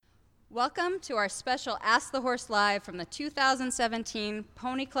Welcome to our special Ask the Horse Live from the 2017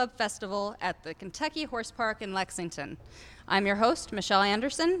 Pony Club Festival at the Kentucky Horse Park in Lexington. I'm your host, Michelle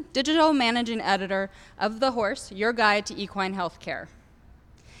Anderson, Digital Managing Editor of The Horse, your guide to equine healthcare.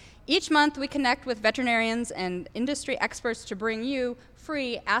 Each month, we connect with veterinarians and industry experts to bring you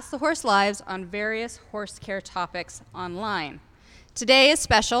free Ask the Horse Lives on various horse care topics online. Today is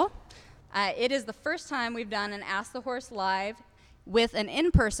special. It is the first time we've done an Ask the Horse Live with an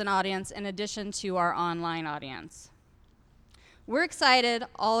in-person audience in addition to our online audience. We're excited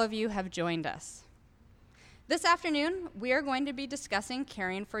all of you have joined us. This afternoon, we are going to be discussing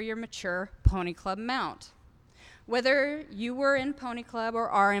caring for your mature Pony Club mount. Whether you were in Pony Club or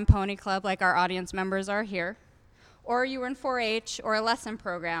are in Pony Club like our audience members are here, or you were in 4-H or a lesson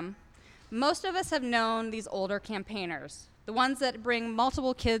program, most of us have known these older campaigners, the ones that bring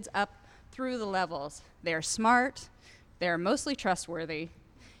multiple kids up through the levels. They are smart, they are mostly trustworthy,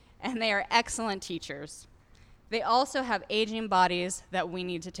 and they are excellent teachers. They also have aging bodies that we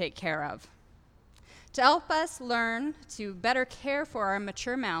need to take care of. To help us learn to better care for our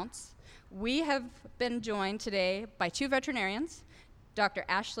mature mounts, we have been joined today by two veterinarians, Dr.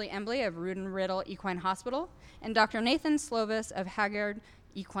 Ashley Embley of Rood and Riddle Equine Hospital and Dr. Nathan Slovis of Haggard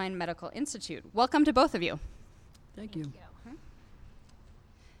Equine Medical Institute. Welcome to both of you. Thank you.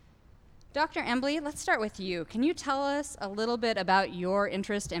 Dr. Embley, let's start with you. Can you tell us a little bit about your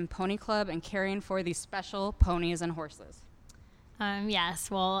interest in Pony Club and caring for these special ponies and horses? Yes,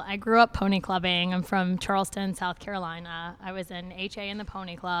 well, I grew up pony clubbing. I'm from Charleston, South Carolina. I was in HA in the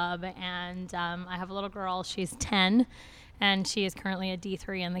Pony Club, and I have a little girl. She's 10, and she is currently a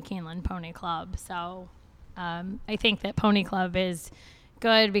D3 in the Keeneland Pony Club. So I think that Pony Club is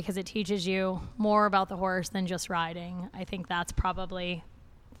good because it teaches you more about the horse than just riding. I think that's probably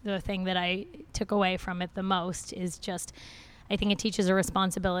the thing that I took away from it the most is just, I think it teaches a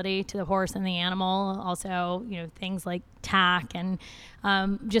responsibility to the horse and the animal. Also, things like tack and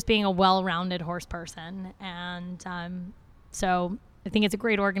just being a well-rounded horse person. And so I think it's a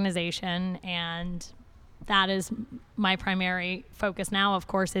great organization, and that is my primary focus now, of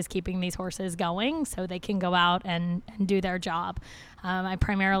course, is keeping these horses going so they can go out and do their job. I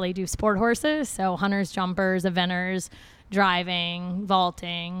primarily do sport horses, so hunters, jumpers, eventers, driving,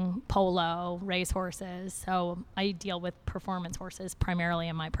 vaulting, polo, race horses. So I deal with performance horses primarily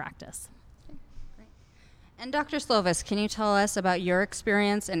in my practice. Okay, great. And Dr. Slovis, can you tell us about your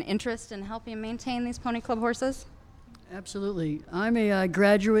experience and interest in helping maintain these Pony Club horses? Absolutely. I'm a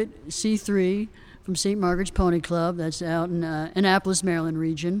graduate C3 from St. Margaret's Pony Club. That's out in Annapolis, Maryland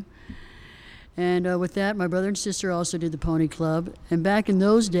region. And with that, my brother and sister also did the Pony Club. And back in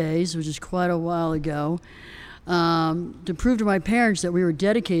those days, which is quite a while ago, to prove to my parents that we were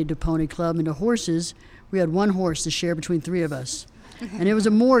dedicated to Pony Club and to horses, we had one horse to share between three of us. And it was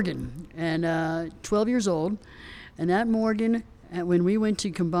a Morgan, and 12 years old. And that Morgan, when we went to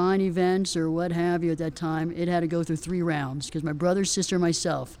combine events or what have you at that time, it had to go through 3 rounds because my brother, sister, and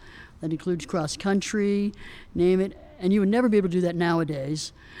myself. That includes cross country, name it. And you would never be able to do that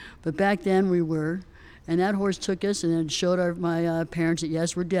nowadays. But back then we were. And that horse took us and it showed my parents that,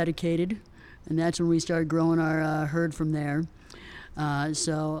 yes, we're dedicated. And that's when we started growing our herd from there.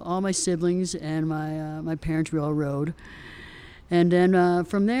 So all my siblings and my parents, we all rode. And then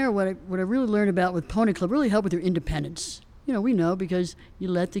from there, what I really learned about with Pony Club really helped with their independence. We know because you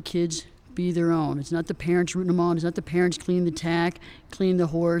let the kids be their own. It's not the parents rooting them on. It's not the parents clean the tack, clean the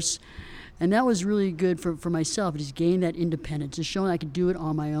horse. And that was really good for myself, just gain that independence, just showing I could do it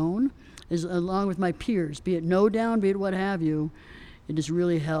on my own, along with my peers, be it no down, be it what have you. It just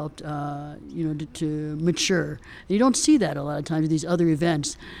really helped, to mature. And you don't see that a lot of times at these other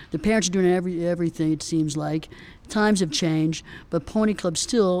events. The parents are doing everything, it seems like. Times have changed, but Pony Club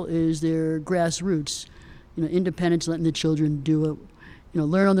still is their grassroots. Independence, letting the children do it,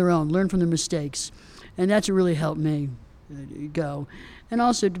 learn on their own, learn from their mistakes. And that's what really helped me go. And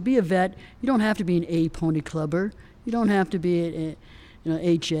also, to be a vet, you don't have to be an A Pony Clubber. You don't have to be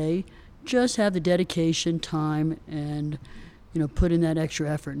HA. Just have the dedication, time, and put in that extra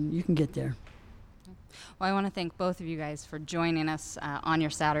effort, and you can get there. Well, I want to thank both of you guys for joining us on your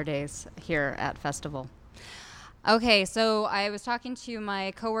Saturdays here at Festival. Okay, so I was talking to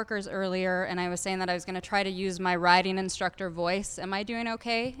my coworkers earlier, and I was saying that I was going to try to use my riding instructor voice. Am I doing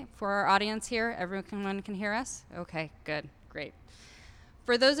okay for our audience here? Everyone can hear us? Okay, good, great.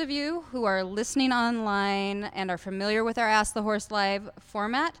 For those of you who are listening online and are familiar with our Ask the Horse Live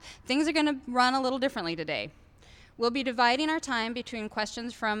format, things are going to run a little differently today. We'll be dividing our time between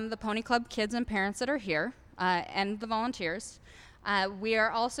questions from the Pony Club kids and parents that are here and the volunteers. We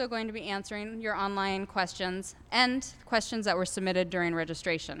are also going to be answering your online questions and questions that were submitted during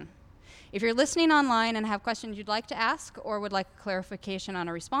registration. If you're listening online and have questions you'd like to ask or would like clarification on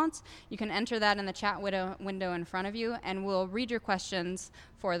a response, you can enter that in the chat window in front of you, and we'll read your questions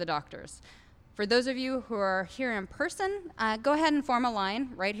for the doctors. For those of you who are here in person, go ahead and form a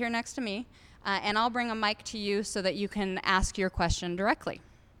line right here next to me, and I'll bring a mic to you so that you can ask your question directly.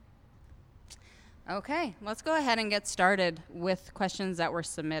 Okay, let's go ahead and get started with questions that were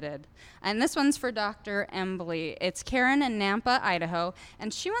submitted. And this one's for Dr. Embley. It's Karen in Nampa, Idaho,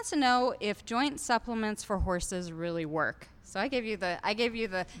 and she wants to know if joint supplements for horses really work. So I gave you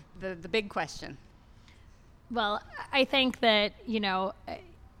the big question. Well, I think that,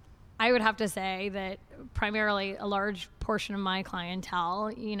 I would have to say that primarily a large portion of my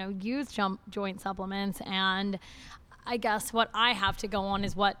clientele, use joint supplements, and I guess what I have to go on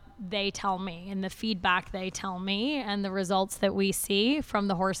is what they tell me and the feedback they tell me and the results that we see from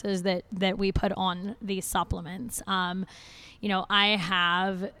the horses that we put on these supplements. I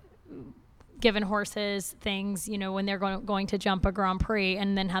have given horses things, when they're going to jump a Grand Prix,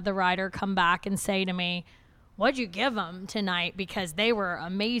 and then had the rider come back and say to me, "What'd you give them tonight? Because they were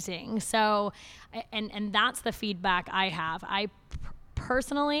amazing." So, and that's the feedback I have. I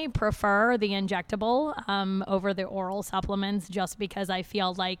personally prefer the injectable over the oral supplements, just because I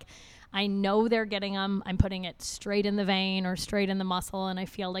feel like I know they're getting them. I'm putting it straight in the vein or straight in the muscle, and I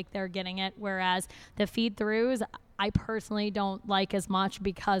feel like they're getting it. Whereas the feed-throughs, I personally don't like as much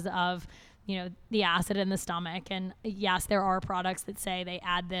because of the acid in the stomach. And yes, there are products that say they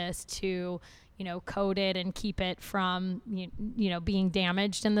add this to coat it and keep it from, being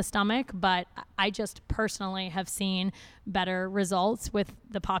damaged in the stomach. But I just personally have seen better results with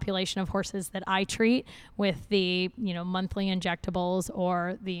the population of horses that I treat with the, monthly injectables,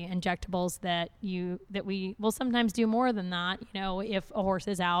 or the injectables that we will sometimes do more than that, if a horse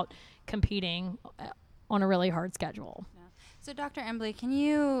is out competing on a really hard schedule. So Dr. Embley, can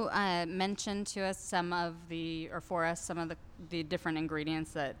you mention to us some of the different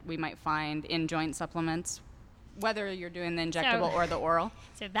ingredients that we might find in joint supplements, whether you're doing the injectable or the oral?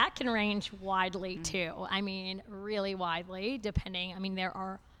 So that can range widely too. I mean, really widely, depending. I mean, there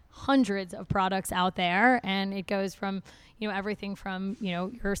are hundreds of products out there, and it goes from, everything from,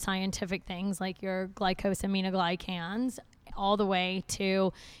 your scientific things like your glycosaminoglycans, all the way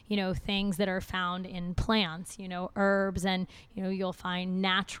to, things that are found in plants, herbs, and, you'll find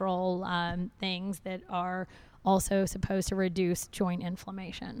natural things that are also supposed to reduce joint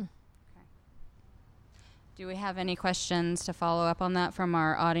inflammation. Okay. Do we have any questions to follow up on that from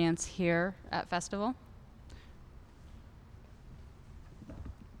our audience here at Festival?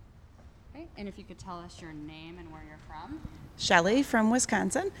 Okay. And if you could tell us your name and where you're from. Shelley from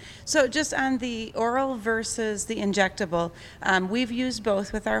Wisconsin. So just on the oral versus the injectable, we've used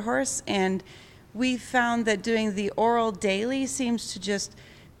both with our horse, and we found that doing the oral daily seems to just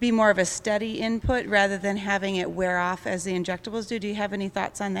be more of a steady input rather than having it wear off as the injectables do. Do you have any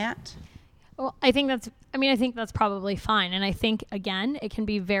thoughts on that? Well, I think that's probably fine. And I think, again, it can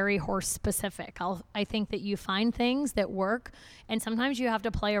be very horse specific. I think that you find things that work, and sometimes you have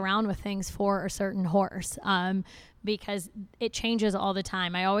to play around with things for a certain horse, because it changes all the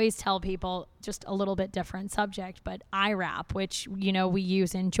time. I always tell people, just a little bit different subject, but IRAP, which, we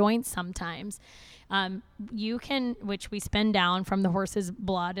use in joints sometimes, which we spin down from the horse's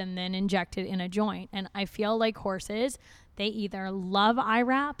blood and then inject it in a joint. And I feel like horses, they either love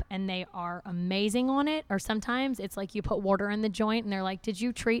IRAP and they are amazing on it, or sometimes it's like you put water in the joint and they're like, "Did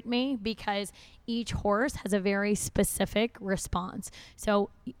you treat me?" Because each horse has a very specific response. So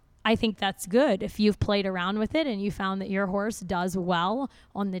I think that's good. If you've played around with it and you found that your horse does well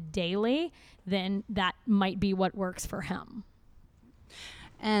on the daily, then that might be what works for him.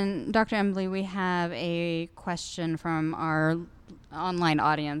 And Dr. Embley, we have a question from our online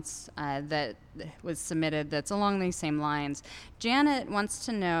audience that was submitted that's along these same lines. Janet wants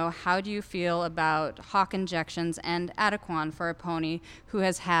to know, how do you feel about hock injections and Adequan for a pony who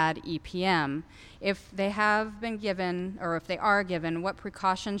has had EPM? If they have been given, or if they are given, what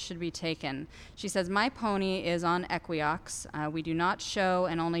precautions should be taken? She says, "My pony is on Equiox. We do not show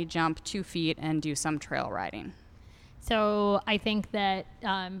and only jump 2 feet and do some trail riding." So I think that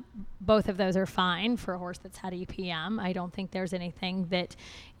both of those are fine for a horse that's had EPM. I don't think there's anything that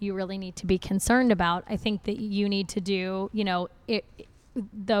you really need to be concerned about. I think that you need to do,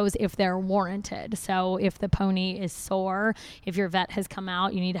 those if they're warranted. So if the pony is sore, if your vet has come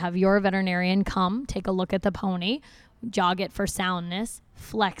out, you need to have your veterinarian come take a look at the pony, jog it for soundness,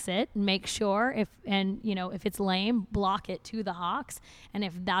 flex it, make sure if it's lame, block it to the hocks. And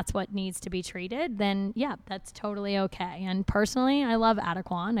if that's what needs to be treated, then yeah, that's totally okay. And personally, I love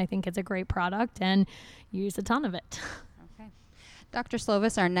Adequan. I think it's a great product and use a ton of it. Okay. Dr.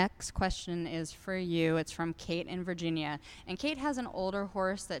 Slovis, our next question is for you. It's from Kate in Virginia. And Kate has an older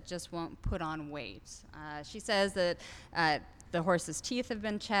horse that just won't put on weight. She says that the horse's teeth have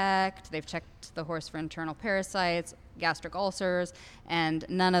been checked. They've checked the horse for internal parasites, gastric ulcers, and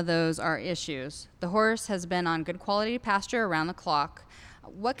none of those are issues. The horse has been on good quality pasture around the clock.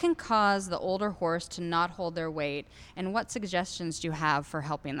 What can cause the older horse to not hold their weight, and what suggestions do you have for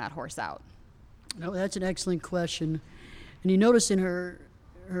helping that horse out? No, that's an excellent question. And you notice in her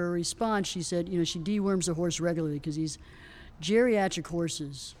response, she said, she deworms the horse regularly because these geriatric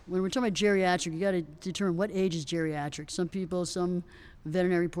horses, when we're talking about geriatric, you got to determine what age is geriatric. Some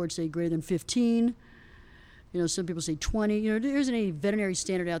veterinary reports say greater than 15. Some people say 20. There isn't any veterinary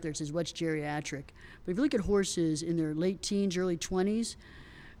standard out there that says what's geriatric. But if you look at horses in their late teens, early 20s,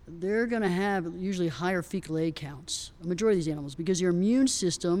 they're going to have usually higher fecal A counts, a majority of these animals, because your immune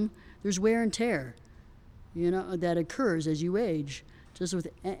system, there's wear and tear, that occurs as you age, just with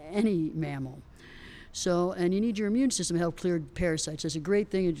any mammal. So, and you need your immune system to help clear parasites. That's a great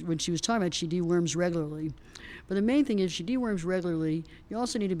thing. When she was talking about, she deworms regularly. But the main thing is, she deworms regularly. You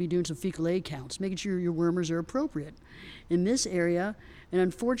also need to be doing some fecal A counts, making sure your wormers are appropriate. In this area, and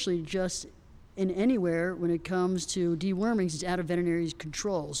unfortunately just in anywhere when it comes to dewormings, it's out of veterinary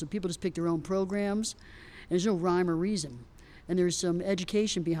control. So people just pick their own programs, and there's no rhyme or reason. And there's some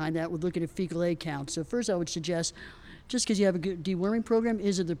education behind that with looking at fecal A counts. So first I would suggest, just because you have a good deworming program,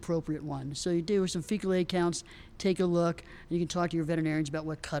 is it the appropriate one? So you do some fecal A counts, take a look, and you can talk to your veterinarians about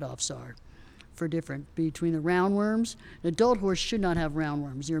what cutoffs are for different. Between the roundworms, an adult horse should not have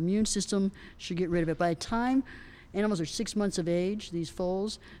roundworms. Their immune system should get rid of it. By the time animals are 6 months of age, these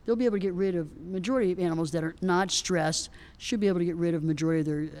foals, they'll be able to get rid of majority of animals that are not stressed, should be able to get rid of majority of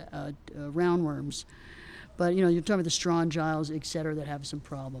their roundworms. But you're talking about the Strongyles, et cetera, that have some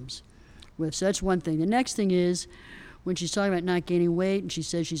problems with. So that's one thing. The next thing is, when she's talking about not gaining weight and she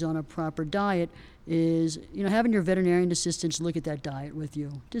says she's on a proper diet, is having your veterinarian assistants look at that diet with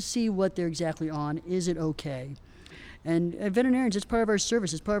you to see what they're exactly on. Is it okay? And veterinarians, it's part of our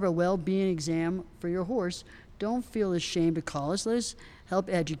service. It's part of our well-being exam for your horse. Don't feel ashamed to call us. Let us help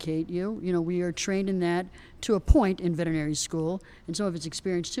educate you. We are trained in that to a point in veterinary school, and some of it's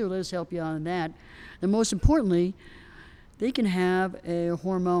experience too. Let us help you out on that. And most importantly, they can have a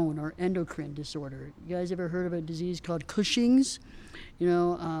hormone or endocrine disorder. You guys ever heard of a disease called Cushing's?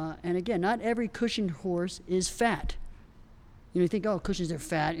 And again, not every Cushing horse is fat. You think, oh, Cushing's, they're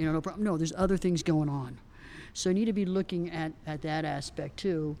fat, no problem. No, there's other things going on. So you need to be looking at that aspect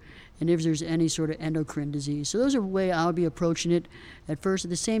too, and if there's any sort of endocrine disease. So those are the way I'll be approaching it at first. At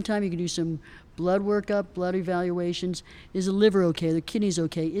the same time, you can do some blood workup, blood evaluations. Is the liver okay? The kidneys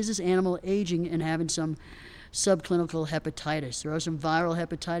okay? Is this animal aging and having some subclinical hepatitis? There are some viral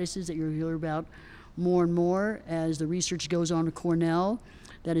hepatitises that you'll hear about more and more as the research goes on at Cornell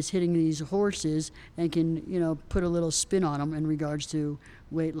that is hitting these horses and can, put a little spin on them in regards to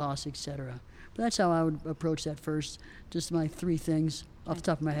weight loss, etc. But that's how I would approach that first. Just my 3 things off the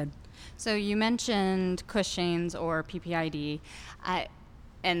top of my head. So you mentioned Cushing's or PPID,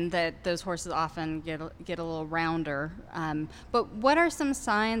 and that those horses often get a little rounder. But what are some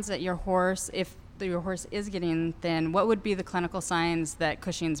signs that your horse, if your horse is getting thin, what would be the clinical signs that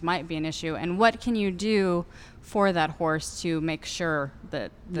Cushing's might be an issue, and what can you do for that horse to make sure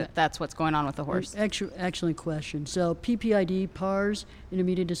that that's what's going on with the horse? Excellent question. So PPID, PARS,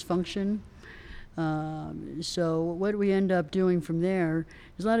 intermediate dysfunction. So what we end up doing from there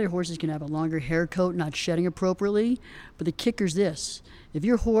is a lot of your horses can have a longer hair coat, not shedding appropriately. But the kicker's this: if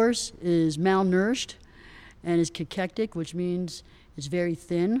your horse is malnourished and is cachectic, which means it's very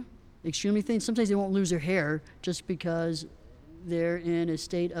thin, extremely thin, sometimes they won't lose their hair just because they're in a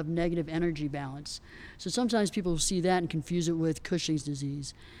state of negative energy balance. So sometimes people see that and confuse it with Cushing's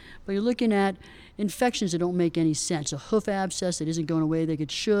disease. But you're looking at infections that don't make any sense. A hoof abscess that isn't going away like it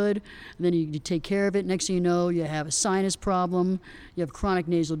should, and then you take care of it. Next thing you know, you have a sinus problem, you have chronic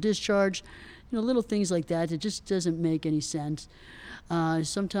nasal discharge, little things like that. It just doesn't make any sense.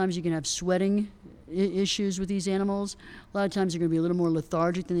 Sometimes you can have sweating issues with these animals. A lot of times they're going to be a little more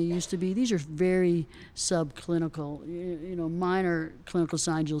lethargic than they used to be. These are very subclinical, minor clinical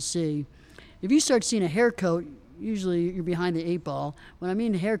signs you'll see. If you start seeing a hair coat, usually you're behind the 8 ball. When I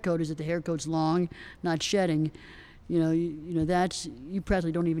mean hair coat is that the hair coat's long, not shedding. That's, you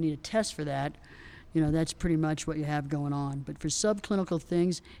practically don't even need a test for that. That's pretty much what you have going on. But for subclinical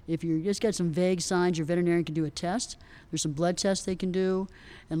things, if you just got some vague signs, your veterinarian can do a test. There's some blood tests they can do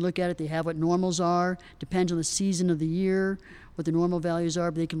and look at it. They have what normals are. Depends on the season of the year, what the normal values are,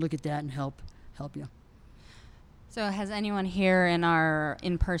 but they can look at that and help you. So has anyone here in our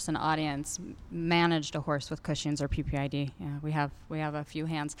in-person audience managed a horse with Cushing's or PPID? Yeah, we have a few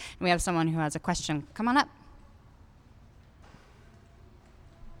hands. And we have someone who has a question. Come on up.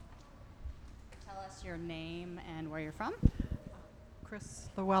 Tell us your name and where you're from. Chris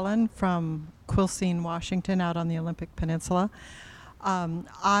Llewellyn from Quilcene, Washington, out on the Olympic Peninsula.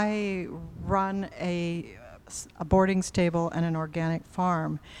 I run a boarding stable and an organic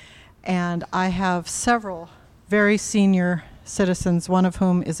farm, and I have several very senior citizens, one of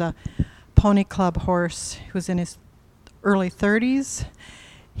whom is a pony club horse who's in his early 30s.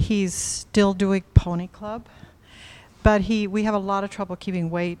 He's still doing pony club, but we have a lot of trouble keeping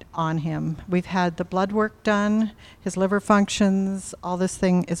weight on him. We've had the blood work done, his liver functions, all this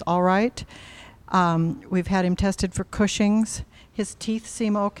thing is all right. We've had him tested for Cushing's. His teeth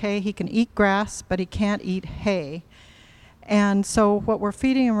seem okay. He can eat grass, but he can't eat hay. And so what we're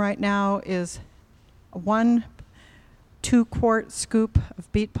feeding him right now is 1 2-quart scoop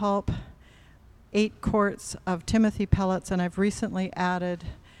of beet pulp, 8 quarts of Timothy pellets, and I've recently added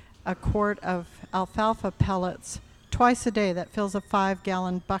a quart of alfalfa pellets twice a day. That fills a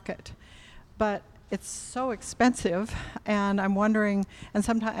 5-gallon bucket. But it's so expensive, and I'm wondering,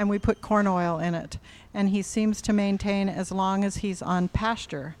 and we put corn oil in it, and he seems to maintain as long as he's on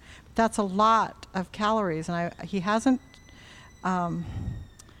pasture. That's a lot of calories, and he hasn't gotten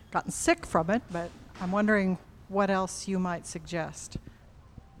sick from it, but I'm wondering what else you might suggest.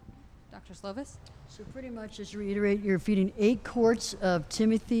 Dr. Slovis? So pretty much, just to reiterate, you're feeding 8 quarts of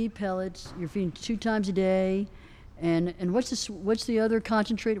Timothy pellets. You're feeding 2 times a day, and what's the other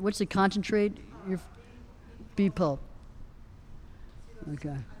concentrate? What's the concentrate? Your beet pulp. Okay.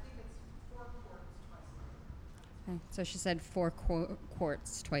 Okay. So she said 4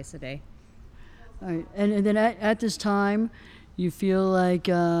 quarts twice a day. All right, and then at this time, you feel like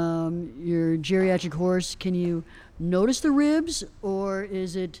your geriatric horse, can you notice the ribs, or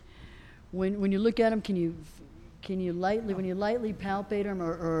is it when you look at him, can you lightly palpate him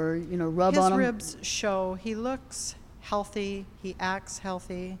or rub on him? His ribs show. He looks healthy. He acts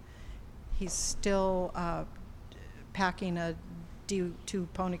healthy. He's still packing a D2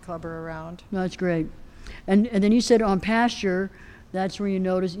 pony clubber around. No, that's great. And then you said on pasture, that's where you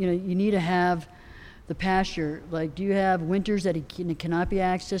notice you need to have the pasture. Like, do you have winters that he cannot be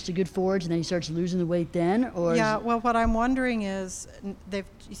accessed to good forage, and then he starts losing the weight then? Or yeah, well, what I'm wondering is, it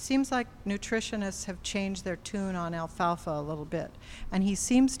seems like nutritionists have changed their tune on alfalfa a little bit, and he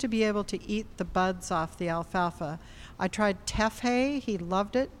seems to be able to eat the buds off the alfalfa. I tried teff hay, he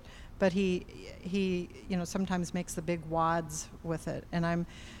loved it, but he sometimes makes the big wads with it, and I'm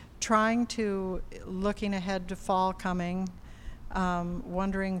looking ahead to fall coming,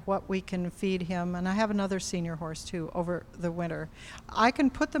 wondering what we can feed him. And I have another senior horse too over the winter. I can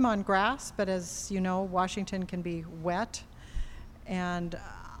put them on grass, but as you know, Washington can be wet, and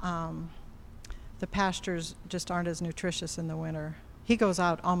the pastures just aren't as nutritious in the winter. He goes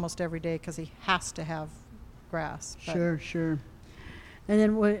out almost every day because he has to have grass. Sure. And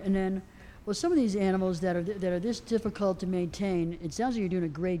then some of these animals that are this difficult to maintain, it sounds like you're doing a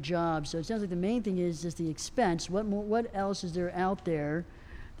great job. So it sounds like the main thing is just the expense. What else is there out there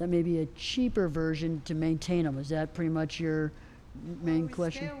that may be a cheaper version to maintain them? Is that pretty much your main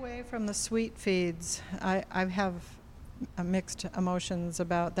question? Stay away from the sweet feeds. I have mixed emotions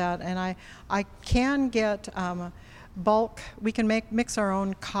about that, and I can get bulk. We can mix our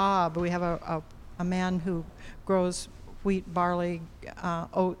own cob. We have a man who grows wheat, barley,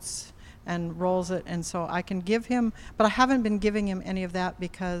 oats, and rolls it, and so I can give him, but I haven't been giving him any of that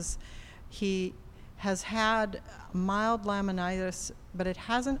because he has had mild laminitis, but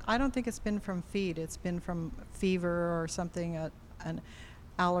I don't think it's been from feed. It's been from fever or something, an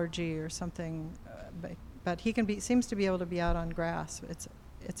allergy or something, but he seems to be able to be out on grass.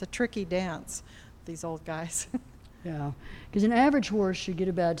 It's a tricky dance, these old guys. Yeah, because an average horse should get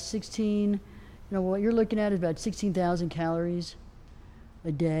about 16, what you're looking at is about 16,000 calories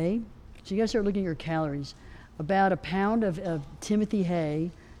a day. So you got to start looking at your calories. About a pound of Timothy hay.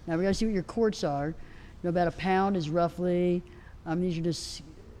 Now we got to see what your quarts are. About a pound is roughly, these are just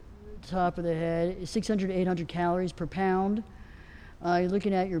top of the head, 600 to 800 calories per pound. You're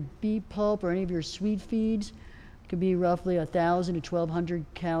looking at your beet pulp or any of your sweet feeds. It could be roughly 1,000 to 1,200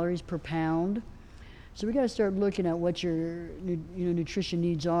 calories per pound. So we got to start looking at what your nutrition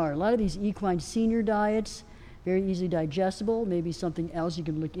needs are. A lot of these equine senior diets, very easily digestible, maybe something else you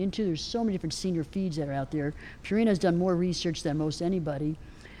can look into. There's so many different senior feeds that are out there. Purina's done more research than most anybody.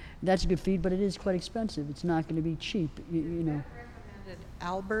 That's a good feed, but it is quite expensive. It's not going to be cheap, you know. I recommended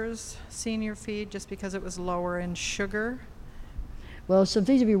Alber's senior feed just because it was lower in sugar. Well, some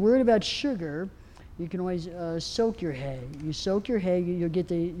things, if you're worried about sugar, you can always soak your hay. You soak your hay, you get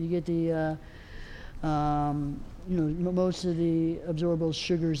the most of the absorbable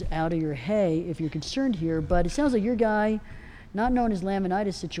sugars out of your hay if you're concerned here. But it sounds like your guy, not knowing his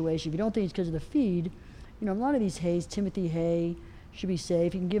laminitis situation, if you don't think it's because of the feed, a lot of these hays, Timothy hay, should be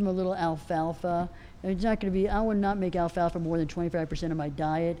safe. You can give him a little alfalfa. And it's not going to be, I would not make alfalfa more than 25% of my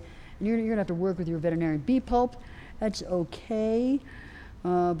diet. And you're going to have to work with your veterinarian. Bee pulp, that's okay.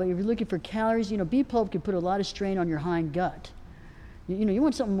 But if you're looking for calories, bee pulp can put a lot of strain on your hind gut. You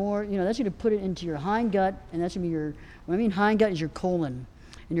want something more, that's going to put it into your hind gut, and that's going to be when I mean hind gut is your colon.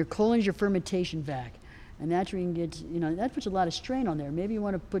 And your colon is your fermentation vac. And that's where you can get, that puts a lot of strain on there. Maybe you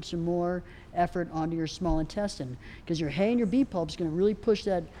want to put some more effort onto your small intestine, because your hay and your bee pulp is going to really push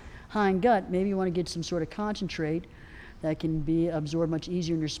that hind gut. Maybe you want to get some sort of concentrate that can be absorbed much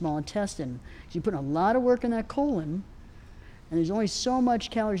easier in your small intestine. Because you're putting a lot of work on that colon, and there's only so much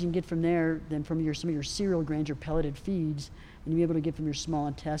calories you can get from there than from some of your cereal grains or pelleted feeds, and you'll be able to get from your small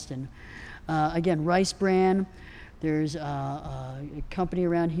intestine. Again, Rice Bran. There's a company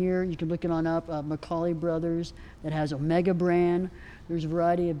around here, you can look it on up, Macaulay Brothers, that has Omega Bran. There's a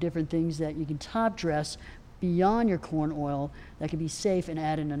variety of different things that you can top dress beyond your corn oil that can be safe and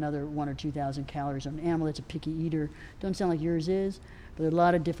add in another 1,000 or 2,000 calories on an animal that's a picky eater. Doesn't sound like yours is, but there are a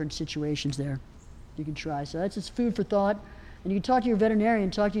lot of different situations there you can try. So that's just food for thought. And you can talk to your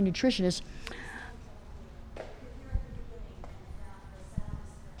veterinarian, talk to your nutritionist.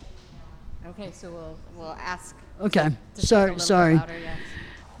 Okay, so we'll ask. Okay, to sorry. Louder, yes.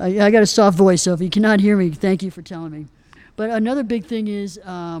 I got a soft voice, so if you cannot hear me, thank you for telling me. But another big thing is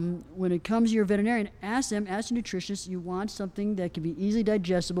when it comes to your veterinarian, ask your nutritionist, you want something that can be easily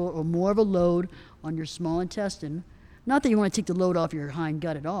digestible or more of a load on your small intestine. Not that you want to take the load off your hind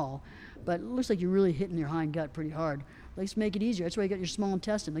gut at all, but it looks like you're really hitting your hind gut pretty hard. Let's make it easier. That's why you got your small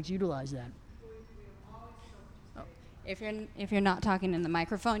intestine. Let's utilize that. If you're not talking in the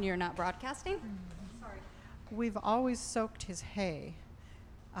microphone, you're not broadcasting? Sorry. We've always soaked his hay.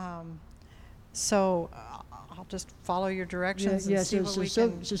 So I'll just follow your directions and see what we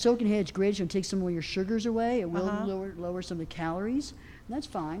can... So soaking hay, it's great. It's going to take some of your sugars away. It will lower some of the calories. And that's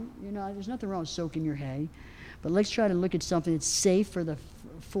fine. There's nothing wrong with soaking your hay. But let's try to look at something that's safe for the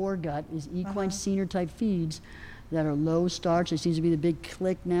foregut, is equine senior type feeds that are low starch. There seems to be the big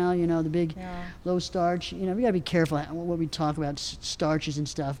click now, the big low starch. We got to be careful what we talk about, starches and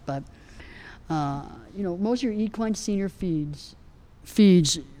stuff. But, most of your equine senior feeds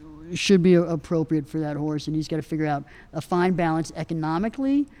should be appropriate for that horse. And he's got to figure out a fine balance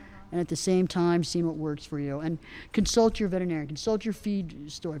economically and at the same time seeing what works for you. And consult your veterinarian, consult your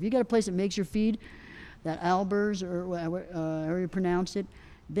feed store. If you got a place that makes your feed, that Albers or however you pronounce it,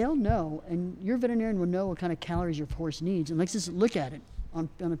 they'll know, and your veterinarian will know what kind of calories your horse needs. And let's just look at it on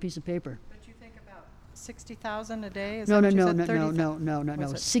a piece of paper. But you think about 60,000 a day? No.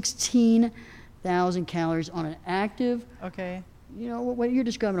 16,000 calories on an active. Okay. What you're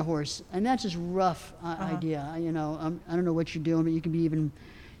describing a horse, and that's just rough idea. I don't know what you're doing, but you can be even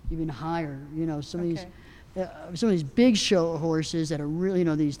higher. Some of these big show horses that are really,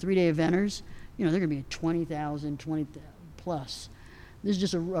 these 3-day eventers, they're going to be at 20,000, 20 plus. This is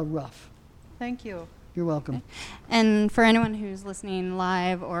just a rough. Thank you. You're welcome. And for anyone who's listening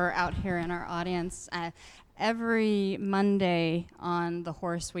live or out here in our audience, every Monday on The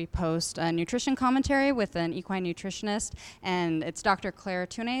Horse we post a nutrition commentary with an equine nutritionist, and it's Dr. Claire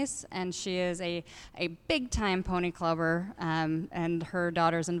Tunes, and she is a big-time pony clubber, and her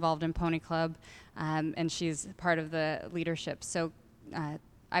daughter's involved in Pony Club, and she's part of the leadership. So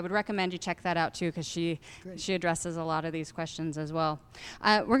I would recommend you check that out too, because she addresses a lot of these questions as well.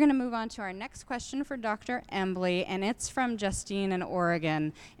 We're going to move on to our next question for Dr. Embley, and it's from Justine in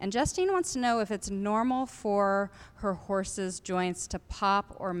Oregon. And Justine wants to know if it's normal for her horse's joints to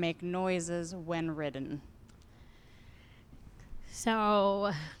pop or make noises when ridden.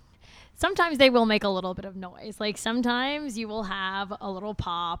 So sometimes they will make a little bit of noise. Like sometimes you will have a little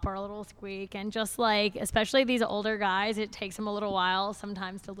pop or a little squeak, and just like, especially these older guys, it takes them a little while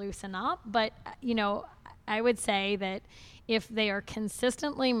sometimes to loosen up. But, I would say that if they are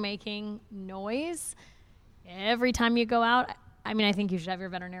consistently making noise every time you go out, I think you should have your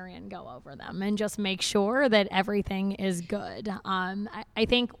veterinarian go over them and just make sure that everything is good. I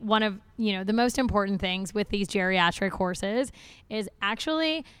think one of, the most important things with these geriatric horses is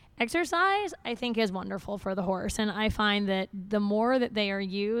actually Exercise, I think, is wonderful for the horse. And I find that the more that they are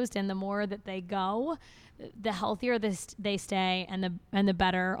used and the more that they go, the healthier they stay and the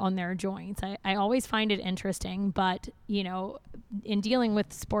better on their joints. I always find it interesting, but, you know, in dealing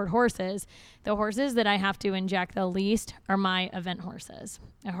with sport horses, the horses that I have to inject the least are my event horses.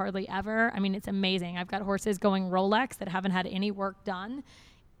 I hardly ever, I mean, it's amazing. I've got horses going Rolex that haven't had any work done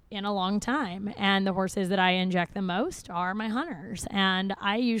in a long time. And the horses that I inject the most are my hunters. And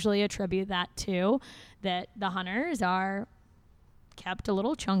I usually attribute that to that the hunters are kept a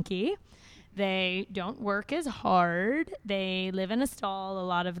little chunky. They don't work as hard. They live in a stall a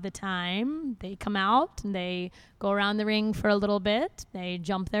lot of the time. They come out and they go around the ring for a little bit. They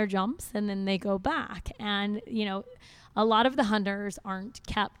jump their jumps and then they go back. And, you know, a lot of the hunters aren't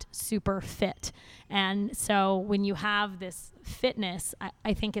kept super fit. And so when you have this fitness,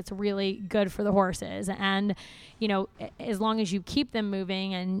 I think it's really good for the horses. And, you know, as long as you keep them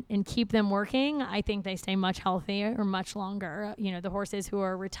moving and keep them working, I think they stay much healthier or much longer. You know, the horses who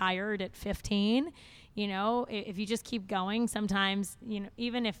are retired at 15, you know, if you just keep going, sometimes, you know,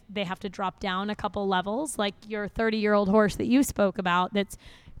 even if they have to drop down a couple levels, like your 30-year-old horse that you spoke about that's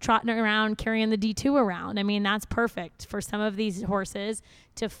trotting around, carrying the D2 around. I mean, that's perfect for some of these horses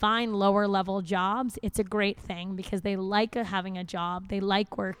to find lower level jobs. It's a great thing because they like having a job. They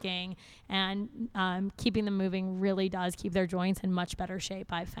like working, and keeping them moving really does keep their joints in much better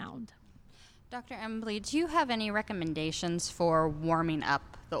shape, I've found. Dr. Embley, do you have any recommendations for warming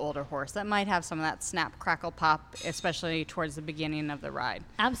up the older horse that might have some of that snap, crackle, pop, especially towards the beginning of the ride?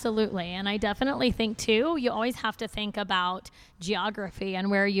 Absolutely. And I definitely think, too, you always have to think about geography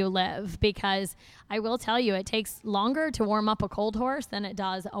and where you live, because I will tell you, it takes longer to warm up a cold horse than it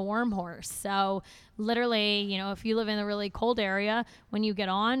does a warm horse. So literally, you know, if you live in a really cold area, when you get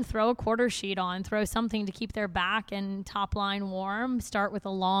on, throw a quarter sheet on, throw something to keep their back and top line warm, start with a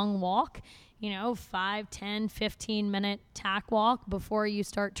long walk. You know, 5, 10, 15-minute tack walk before you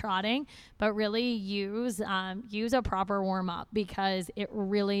start trotting, but really use a proper warm-up, because it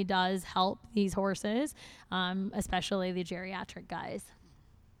really does help these horses, especially the geriatric guys.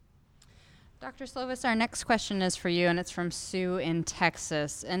 Dr. Slovis, our next question is for you, and it's from Sue in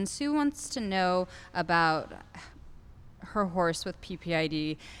Texas. And Sue wants to know about her horse with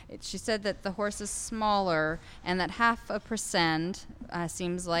PPID. She said that the horse is smaller and that 0.5%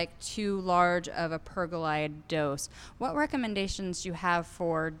 seems like too large of a pergolide dose. What recommendations do you have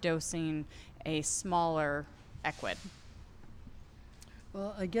for dosing a smaller equid?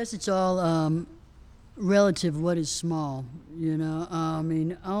 Well, I guess it's all relative what is small, you know. I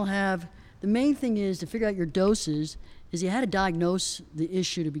mean, the main thing is to figure out your doses is you had to diagnose the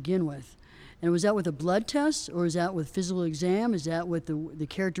issue to begin with. And was that with a blood test, or is that with physical exam? Is that with the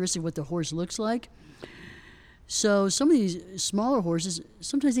characteristic of what the horse looks like? So some of these smaller horses,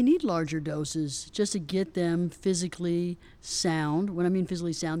 sometimes they need larger doses just to get them physically sound. When I mean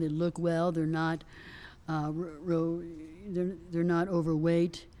physically sound, they look well. They're not they're not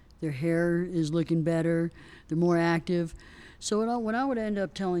overweight. Their hair is looking better. They're more active. So what I would end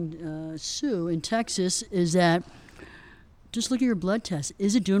up telling Sue in Texas is that just look at your blood test.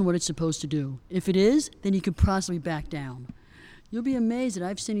 Is it doing what it's supposed to do? If it is, then you could possibly back down. You'll be amazed that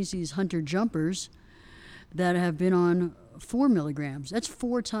I've seen these hunter jumpers that have been on 4 milligrams. That's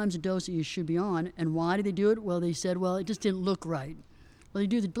 4 times the dose that you should be on. And why did they do it? Well, they said, well, it just didn't look right. Well, you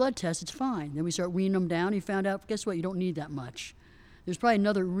do the blood test, it's fine. Then we start weaning them down. You found out, guess what? You don't need that much. There's probably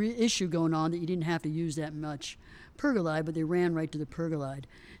another issue going on that you didn't have to use that much pergolide, but they ran right to the pergolide.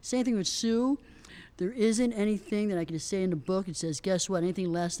 Same thing with Sue. There isn't anything that I can just say in the book. It says, guess what?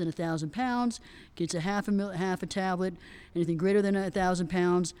 Anything less than 1,000 pounds gets half a tablet. Anything greater than 1,000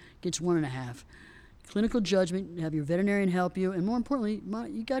 pounds gets 1.5. Clinical judgment, have your veterinarian help you, and more importantly,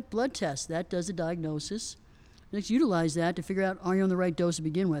 you got blood tests. That does the diagnosis. Next, utilize that to figure out, are you on the right dose to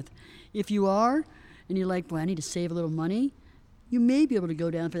begin with? If you are, and you're like, boy, I need to save a little money, you may be able to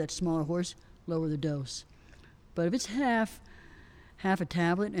go down for that smaller horse, lower the dose. But if it's half a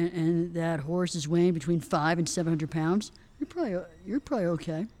tablet and that horse is weighing between 500 and 700 pounds, you're probably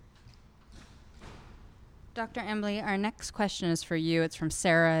okay. Dr. Embley, our next question is for you. It's from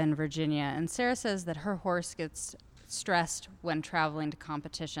Sarah in Virginia. And Sarah says that her horse gets stressed when traveling to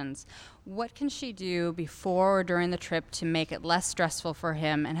competitions. What can she do before or during the trip to make it less stressful for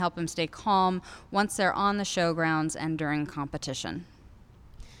him and help him stay calm once they're on the showgrounds and during competition?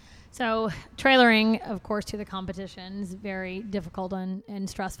 So trailering, of course, to the competition is very difficult and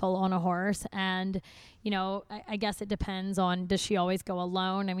stressful on a horse. And, you know, I guess it depends on, does she always go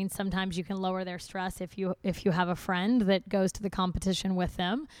alone? I mean, sometimes you can lower their stress if you have a friend that goes to the competition with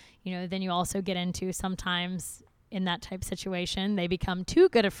them. You know, then you also get into sometimes in that type situation, they become too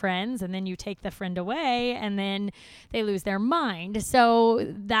good of friends, and then you take the friend away, and then they lose their mind. So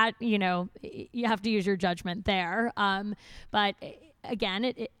that, you know, you have to use your judgment there. But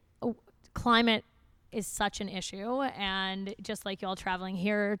again, climate is such an issue, and just like y'all traveling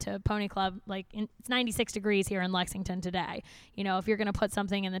here to Pony Club, like it's 96 degrees here in Lexington today. You know, if you're going to put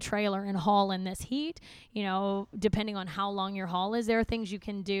something in the trailer and haul in this heat, you know, depending on how long your haul is, there are things you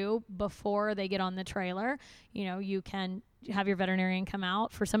can do before they get on the trailer. You know, you can have your veterinarian come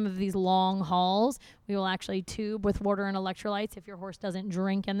out for some of these long hauls. We will actually tube with water and electrolytes if your horse doesn't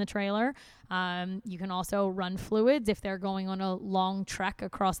drink in the trailer. You can also run fluids if they're going on a long trek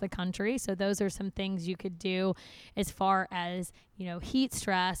across the country. So those are some things you could do as far as, you know, heat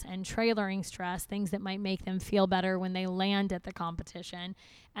stress and trailering stress, things that might make them feel better when they land at the competition.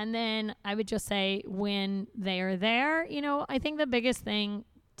 And then I would just say when they are there, you know, I think the biggest thing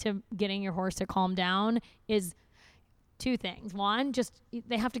to getting your horse to calm down is two things. One, just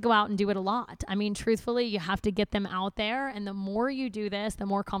they have to go out and do it a lot. I mean, truthfully, you have to get them out there, and the more you do this, the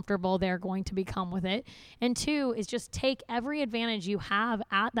more comfortable they're going to become with it. And two is just take every advantage you have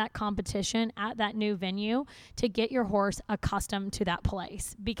at that competition, at that new venue, to get your horse accustomed to that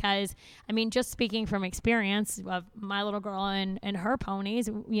place. Because, I mean, just speaking from experience of my little girl and her ponies,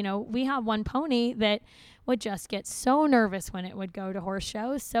 you know, we have one pony that would just get so nervous when it would go to horse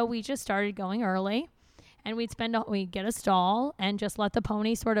shows. So we just started going early. And we'd get a stall and just let the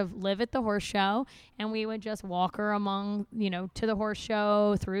pony sort of live at the horse show. And we would just walk her among, you know, to the horse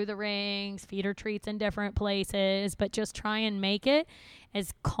show, through the rings, feed her treats in different places, but just try and make it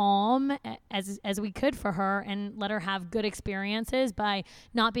as calm as we could for her and let her have good experiences by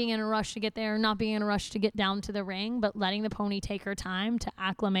not being in a rush to get there, not being in a rush to get down to the ring, but letting the pony take her time to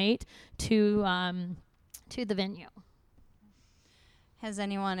acclimate to the venue. Has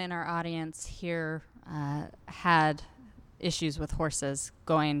anyone in our audience here had issues with horses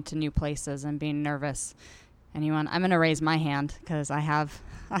going to new places and being nervous? Anyone? I'm going to raise my hand because I have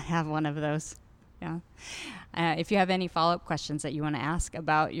one of those. Yeah. If you have any follow-up questions that you want to ask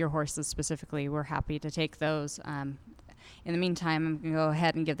about your horses specifically, we're happy to take those. In the meantime, I'm going to go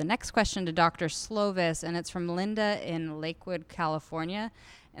ahead and give the next question to Dr. Slovis, and it's from Linda in Lakewood, California.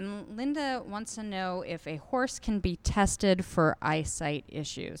 And Linda wants to know if a horse can be tested for eyesight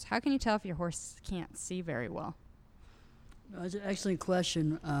issues. How can you tell if your horse can't see very well? That's an excellent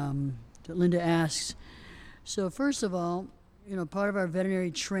question that Linda asks. So first of all, you know, part of our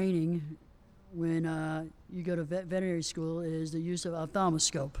veterinary training when you go to veterinary school is the use of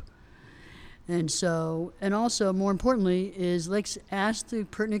ophthalmoscope. And also, more importantly, is let's ask the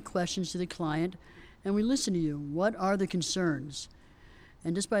pertinent questions to the client, and we listen to you. What are the concerns?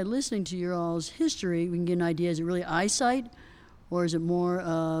 And just by listening to your all's history, we can get an idea, is it really eyesight, or is it more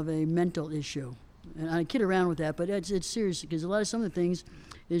of a mental issue? And I kid around with that, but it's serious, because some of the things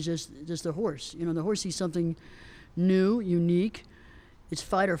is just the horse. You know, the horse sees something new, unique. It's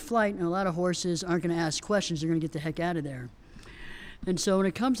fight or flight, and a lot of horses aren't going to ask questions. They're going to get the heck out of there. And so when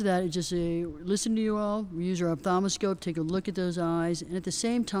it comes to that, it's just listen to you all. We use our ophthalmoscope, take a look at those eyes, and at the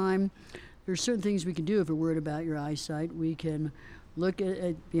same time, there are certain things we can do if we're worried about your eyesight. We can look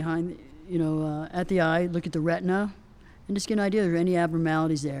at behind, at the eye, look at the retina, and just get an idea, are there any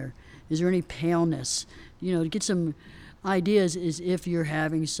abnormalities there? Is there any paleness? You know, to get some ideas is if you're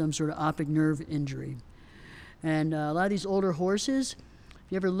having some sort of optic nerve injury. And a lot of these older horses,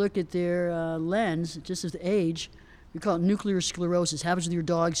 if you ever look at their lens, just as age, we call it nuclear sclerosis. Happens with your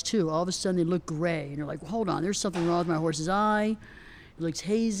dogs too. All of a sudden they look gray, and you're like, well, hold on, there's something wrong with my horse's eye. It looks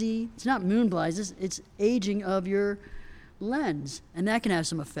hazy. It's not moon blindness, it's aging of your lens, and that can have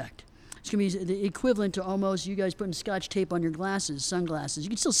some effect. It's going to be the equivalent to almost you guys putting Scotch tape on your glasses, sunglasses. You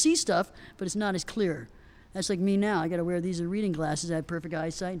can still see stuff, but it's not as clear. That's like me now. I got to wear these reading glasses. I had perfect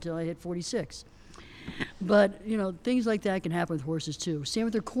eyesight until I hit 46. But, things like that can happen with horses too. Same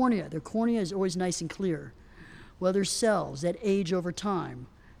with their cornea. Their cornea is always nice and clear. Well, there's cells that age over time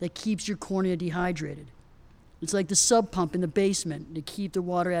that keeps your cornea dehydrated. It's like the sub pump in the basement to keep the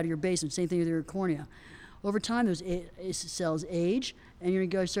water out of your basement. Same thing with your cornea. Over time, those cells age, and you're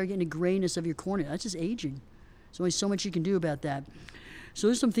going to start getting a grayness of your cornea. That's just aging. There's only so much you can do about that. So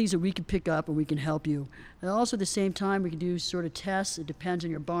there's some things that we can pick up and we can help you. And also at the same time, we can do sort of tests. It depends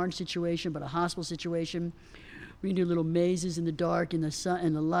on your barn situation, but a hospital situation, we can do little mazes in the dark, in the sun,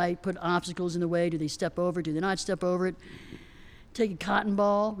 in the light, put obstacles in the way. Do they step over it? Do they not step over it? Take a cotton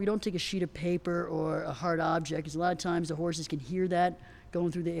ball. We don't take a sheet of paper or a hard object, because a lot of times the horses can hear that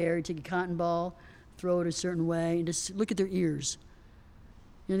going through the air. You take a cotton ball, throw it a certain way, and just look at their ears.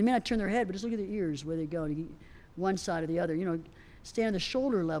 They may not turn their head, but just look at their ears, where they go, one side or the other. Stay on the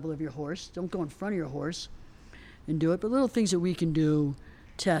shoulder level of your horse. Don't go in front of your horse. and do it. But little things that we can do,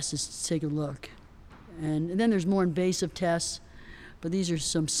 tests, is to take a look. And then there's more invasive tests, but these are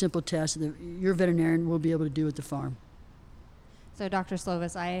some simple tests that your veterinarian will be able to do at the farm. So, Dr.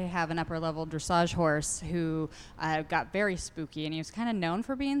 Slovis, I have an upper-level dressage horse who got very spooky, and he was kind of known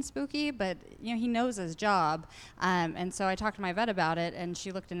for being spooky, but he knows his job. And so I talked to my vet about it, and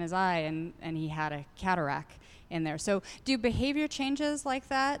she looked in his eye, and he had a cataract in there. So, do behavior changes like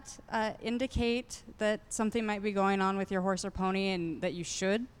that indicate that something might be going on with your horse or pony, and that you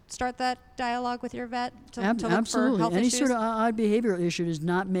should start that dialogue with your vet to look Absolutely. for health Any issues? sort of odd behavioral issue does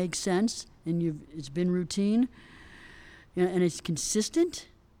not make sense, and it's been routine. And it's consistent.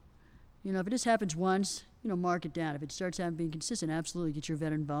 If it just happens once, mark it down. If it starts being consistent, absolutely get your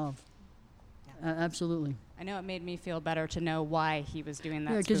vet involved. Yeah. Absolutely. I know it made me feel better to know why he was doing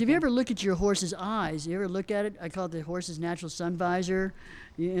that. Yeah, because if you ever look at your horse's eyes, you ever look at it, I call it the horse's natural sun visor.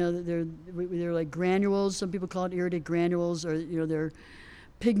 They're like granules. Some people call it iridate granules, or they're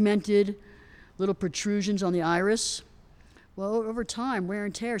pigmented little protrusions on the iris. Well, over time, wear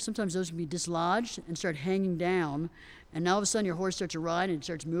and tear, sometimes those can be dislodged and start hanging down. And now all of a sudden your horse starts to ride and it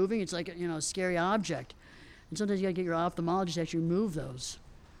starts moving. It's like a scary object. And sometimes you got to get your ophthalmologist to actually remove those.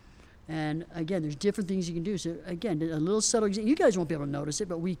 And again, there's different things you can do. So again, a little subtle exam. You guys won't be able to notice it,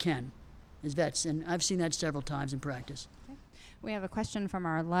 but we can as vets. And I've seen that several times in practice. Okay. We have a question from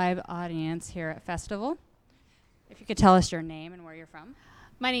our live audience here at Festival. If you could tell us your name and where you're from.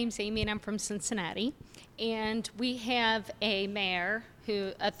 My name's Amy, and I'm from Cincinnati. And we have a mare,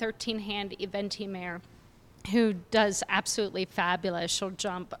 a 13-hand eventing mare, who does absolutely fabulous. She'll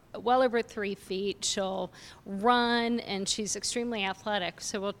jump well over 3 feet. She'll run, and she's extremely athletic.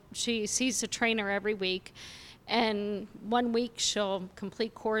 So she sees a trainer every week. And 1 week she'll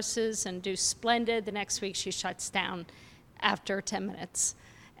complete courses and do splendid. The next week she shuts down after 10 minutes.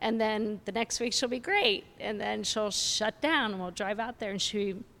 And then the next week she'll be great. And then she'll shut down, and we'll drive out there, and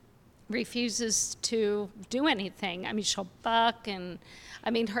she refuses to do anything. I mean, she'll buck, and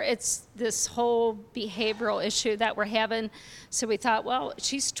it's this whole behavioral issue that we're having. So we thought, well,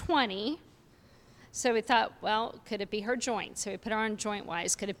 she's 20. So we thought, well, could it be her joint? So we put her on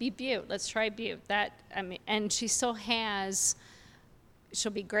JointWise. Could it be Bute? Let's try Bute. And she still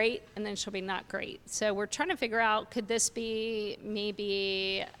she'll be great, and then she'll be not great. So we're trying to figure out, could this be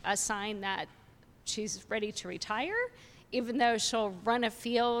maybe a sign that she's ready to retire, even though she'll run a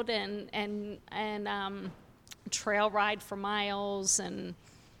field and trail ride for miles? And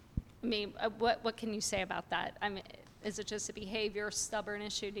what can you say about that? Is it just a behavior, stubborn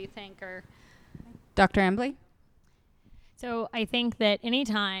issue, do you think, or? Dr. Embley? So I think that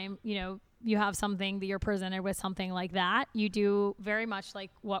anytime, you have something that you're presented with something like that, you do very much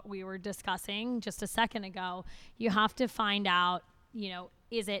like what we were discussing just a second ago. You have to find out,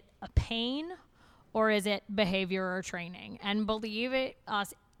 is it a pain or is it behavior or training? And believe it,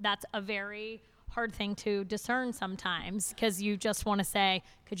 that's a very hard thing to discern sometimes, because you just want to say,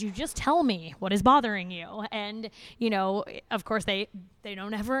 could you just tell me what is bothering you? And, of course they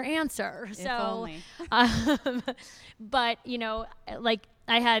don't ever answer. If so, only. But, like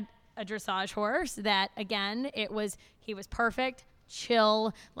I had a dressage horse that, again, he was perfect,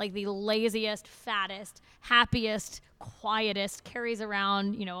 chill, like the laziest, fattest, happiest, quietest, carries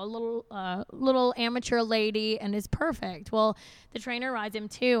around, a little amateur lady, and is perfect. Well, the trainer rides him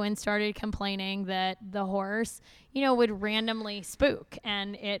too and started complaining that the horse, would randomly spook,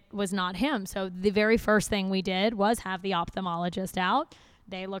 and it was not him. So the very first thing we did was have the ophthalmologist out.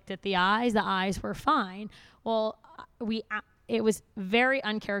 They looked at the eyes were fine. Well, it was very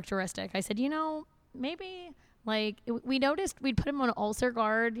uncharacteristic. I said, maybe, we noticed we'd put him on an ulcer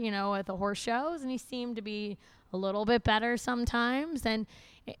guard, at the horse shows, and he seemed to be a little bit better sometimes. And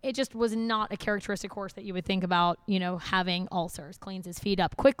it just was not a characteristic horse that you would think about, having ulcers. Cleans his feet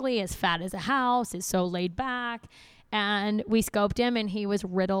up quickly, as fat as a house, is so laid back. And we scoped him, and he was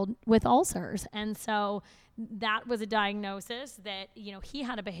riddled with ulcers. And so that was a diagnosis that, he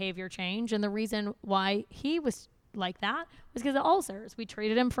had a behavior change. And the reason why he was like that was because of ulcers. We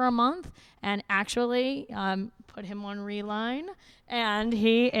treated him for a month and actually put him on Reline, and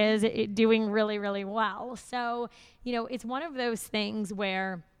he is doing really, really well. So, it's one of those things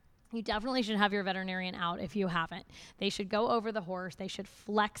where you definitely should have your veterinarian out if you haven't. They should go over the horse. They should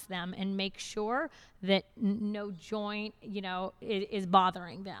flex them and make sure that no joint, is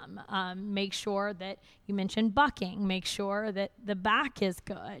bothering them. Make sure that you mentioned bucking. Make sure that the back is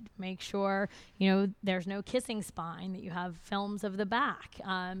good. Make sure, there's no kissing spine, that you have films of the back,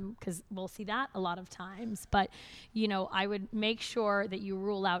 because we'll see that a lot of times. But, I would make sure that you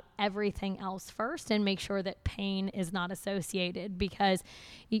rule out everything else first and make sure that pain is not associated, because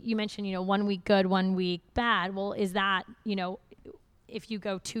you mentioned, 1 week good, 1 week bad. Well, is that, if you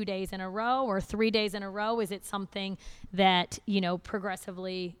go 2 days in a row or 3 days in a row, is it something that,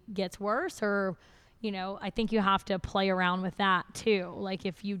 progressively gets worse? Or, I think you have to play around with that too. Like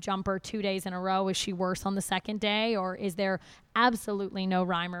if you jump her 2 days in a row, is she worse on the second day, or is there absolutely no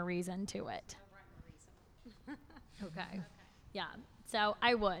rhyme or reason to it? Okay. Yeah. So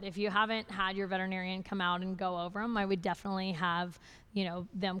I would, if you haven't had your veterinarian come out and go over them, I would definitely have,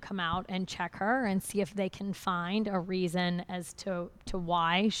 them come out and check her and see if they can find a reason as to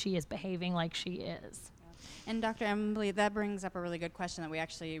why she is behaving like she is. And Dr. Emily, that brings up a really good question that we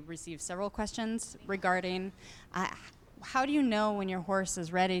actually received several questions regarding. How do you know when your horse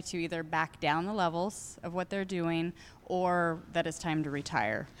is ready to either back down the levels of what they're doing or that it's time to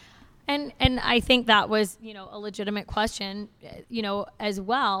retire? And I think that was, a legitimate question, as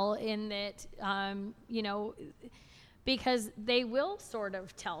well, in that, because they will sort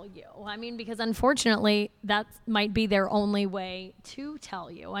of tell you. I mean, because unfortunately, that might be their only way to tell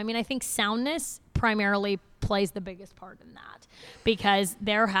you. I mean, I think soundness primarily plays the biggest part in that, because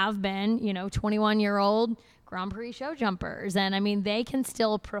there have been, 21-year-old Grand Prix show jumpers, and I mean, they can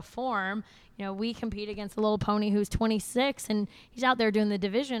still perform. We compete against a little pony who's 26, and he's out there doing the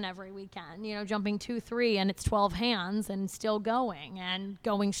division every weekend, jumping 2-3, and it's 12 hands and still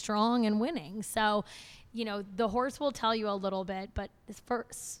going strong and winning. So, the horse will tell you a little bit, but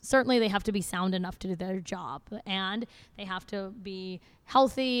certainly they have to be sound enough to do their job, and they have to be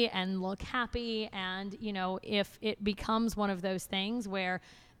healthy and look happy. And, if it becomes one of those things where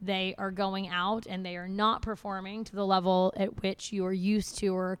they are going out and they are not performing to the level at which you are used to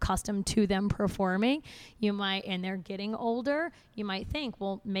or accustomed to them performing, and they're getting older, you might think,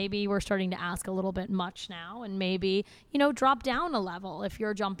 well, maybe we're starting to ask a little bit much now, and maybe, drop down a level. If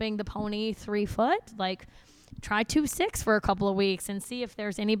you're jumping the pony 3 foot, like try 2.6 for a couple of weeks and see if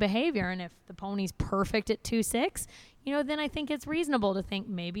there's any behavior. And if the pony's perfect at 2.6, then I think it's reasonable to think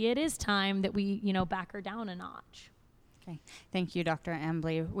maybe it is time that we, back her down a notch. Okay. Thank you, Dr.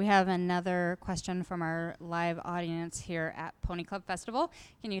 Embley. We have another question from our live audience here at Pony Club Festival.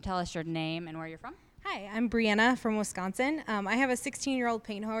 Can you tell us your name and where you're from? Hi, I'm Brianna from Wisconsin. I have a 16-year-old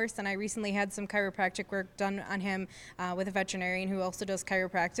paint horse, and I recently had some chiropractic work done on him with a veterinarian who also does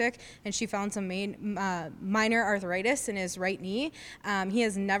chiropractic, and she found some minor arthritis in his right knee. He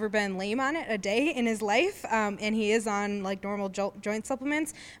has never been lame on it a day in his life, and he is on like normal joint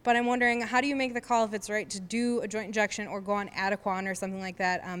supplements, but I'm wondering, how do you make the call if it's right to do a joint injection or go on Adequan or something like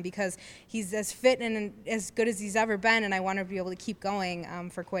that, because he's as fit and as good as he's ever been, and I want to be able to keep going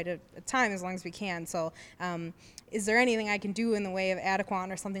for quite a time, as long as we can. So is there anything I can do in the way of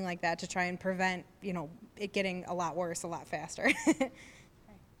Adequan or something like that to try and prevent, it getting a lot worse a lot faster?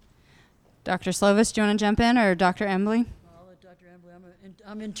 Dr. Slovis, do you want to jump in, or Dr. Embley? I'll let Dr. Embley.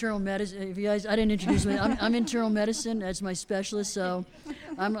 I'm internal medicine. If you guys, I didn't introduce me. I'm internal medicine. That's my specialist. So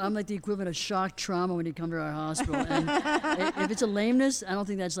I'm like the equivalent of shock trauma when you come to our hospital. And if it's a lameness, I don't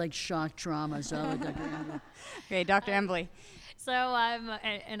think that's like shock trauma. So I'll let Dr. Embley. Okay, Dr. Embley. So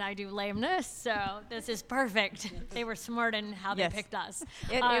and I do lameness, so this is perfect. They were smart in how they picked us.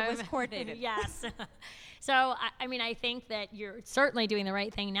 It was coordinated. Yes. So, I mean, I think that you're certainly doing the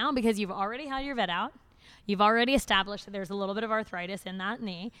right thing now, because you've already had your vet out. You've already established that there's a little bit of arthritis in that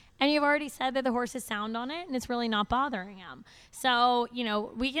knee, and you've already said that the horse is sound on it and it's really not bothering him. So,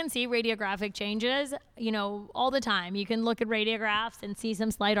 we can see radiographic changes, all the time. You can look at radiographs and see some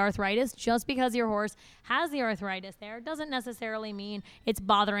slight arthritis. Just because your horse has the arthritis there doesn't necessarily mean it's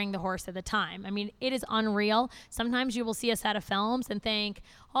bothering the horse at the time. I mean, it is unreal. Sometimes you will see a set of films and think,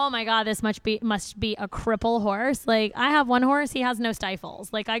 oh my God, this must be a cripple horse. Like, I have one horse, he has no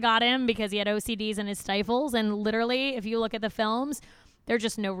stifles. Like, I got him because he had OCDs in his stifles, and literally, if you look at the films, they're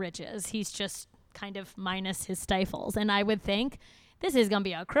just no ridges. He's just kind of minus his stifles. And I would think, this is going to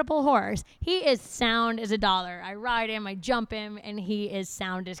be a cripple horse. He is sound as a dollar. I ride him, I jump him, and he is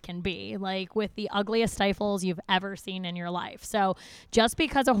sound as can be, like with the ugliest stifles you've ever seen in your life. So just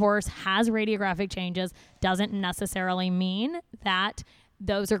because a horse has radiographic changes doesn't necessarily mean that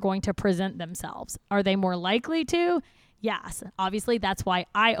those are going to present themselves. Are they more likely to? Yes. Obviously, that's why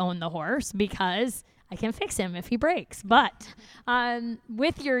I own the horse, because I can fix him if he breaks. But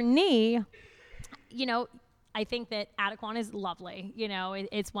with your knee, I think that Adequan is lovely.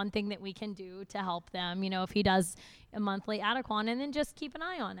 It's one thing that we can do to help them. If he does, a monthly Adequan, and then just keep an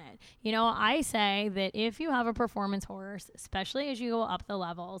eye on it. You know, I say that if you have a performance horse, especially as you go up the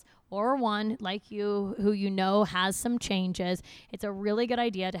levels, or one like you who you know has some changes, it's a really good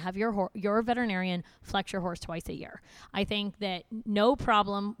idea to have your veterinarian flex your horse twice a year. I think that no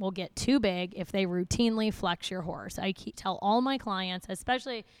problem will get too big if they routinely flex your horse. I tell all my clients,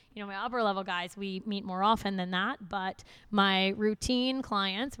 especially my upper level guys, we meet more often than that, but my routine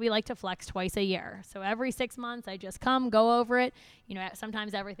clients, we like to flex twice a year. So every 6 months, I just go over it.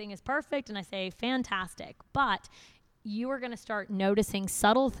 Sometimes everything is perfect, and I say, fantastic. But you are going to start noticing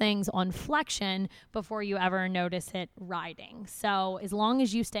subtle things on flexion before you ever notice it riding. So as long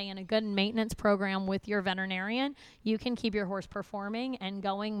as you stay in a good maintenance program with your veterinarian, you can keep your horse performing and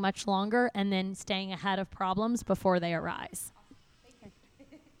going much longer, and then staying ahead of problems before they arise.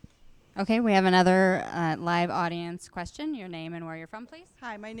 Okay, we have another live audience question. Your name and where you're from, please.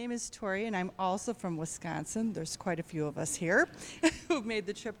 Hi, my name is Tori, and I'm also from Wisconsin. There's quite a few of us here who've made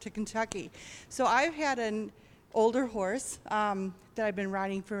the trip to Kentucky. So I've had an older horse that I've been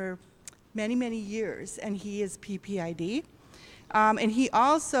riding for many, many years, and he is PPID. And he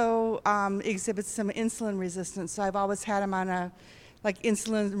also exhibits some insulin resistance. So I've always had him on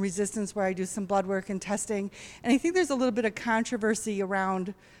insulin resistance, where I do some blood work and testing. And I think there's a little bit of controversy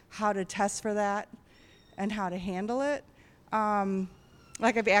around how to test for that and how to handle it.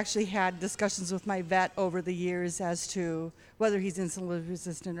 I've actually had discussions with my vet over the years as to whether he's insulin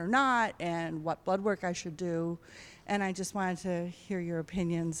resistant or not, and what blood work I should do. And I just wanted to hear your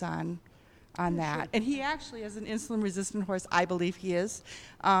opinions on that. And he actually is an insulin resistant horse, I believe he is,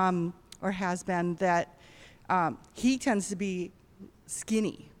 or has been, that he tends to be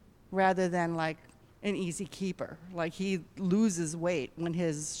skinny rather than an easy keeper. He loses weight when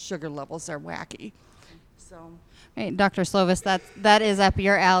his sugar levels are wacky. So, hey, Dr. Slovis, that is up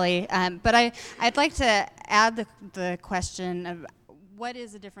your alley. But I'd like to add the question of what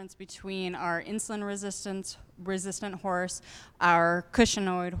is the difference between our insulin resistant horse, our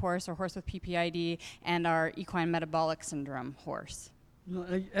cushingoid horse or horse with PPID, and our equine metabolic syndrome horse?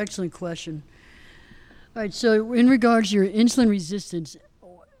 Well, excellent question. All right, so in regards to your insulin resistance,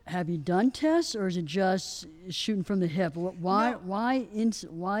 have you done tests, or is it just shooting from the hip? Why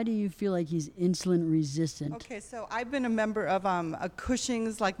do you feel like he's insulin resistant? Okay, so I've been a member of a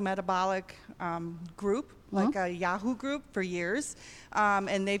Cushing's metabolic group, a Yahoo group, for years,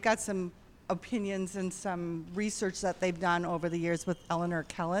 and they've got some opinions and some research that they've done over the years with Eleanor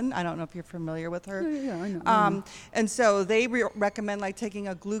Kellen. I don't know if you're familiar with her. Yeah, I know. And so they recommend taking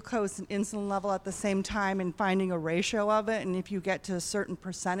a glucose and insulin level at the same time and finding a ratio of it. And if you get to a certain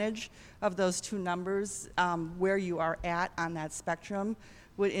percentage of those two numbers, where you are at on that spectrum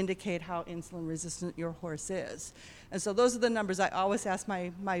would indicate how insulin resistant your horse is. And so those are the numbers I always ask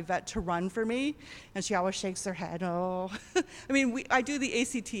my vet to run for me, and she always shakes her head, oh. I mean, I do the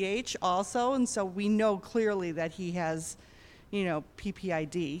ACTH also, and so we know clearly that he has,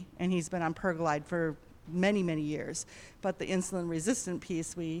 PPID, and he's been on Pergolide for many, many years. But the insulin resistant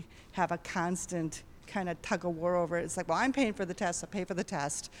piece, we have a constant kind of tug of war over it. It's well, I'm paying for the test, so pay for the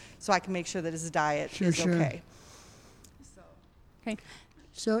test, so I can make sure that his diet is okay. Okay.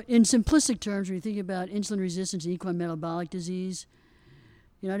 So in simplistic terms, when you think about insulin resistance and equine metabolic disease,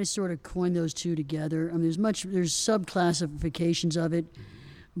 I just sort of coined those two together. I mean, there's sub-classifications of it,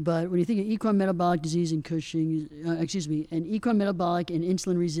 but when you think of equine metabolic disease and Cushing, and equine metabolic and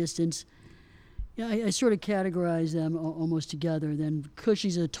insulin resistance, I sort of categorize them almost together. Then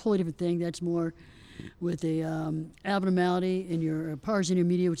Cushing's is a totally different thing. That's more with a abnormality in your pars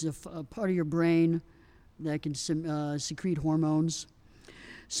intermedia, which is a part of your brain that can secrete hormones.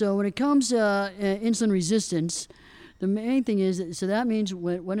 So when it comes to insulin resistance, the main thing is, so that means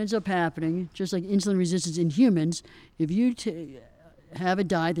what ends up happening, just like insulin resistance in humans, if you have a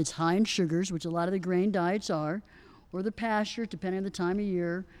diet that's high in sugars, which a lot of the grain diets are, or the pastures, depending on the time of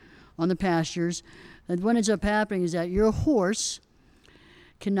year on the pastures, and what ends up happening is that your horse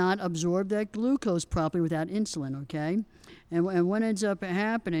cannot absorb that glucose properly without insulin, okay? And what ends up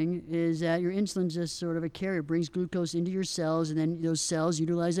happening is that your insulin's just sort of a carrier, brings glucose into your cells, and then those cells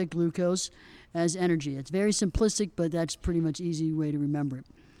utilize that glucose as energy. It's very simplistic, but that's pretty much easy way to remember it.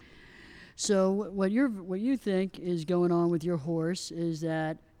 So what you think is going on with your horse is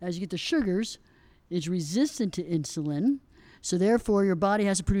that as you get the sugars, it's resistant to insulin, so therefore your body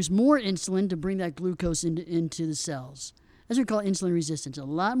has to produce more insulin to bring that glucose into the cells. That's what we call insulin resistance. A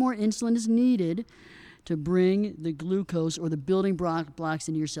lot more insulin is needed to bring the glucose or the building blocks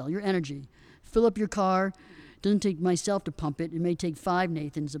into your cell, your energy. Fill up your car. It doesn't take myself to pump it. It may take 5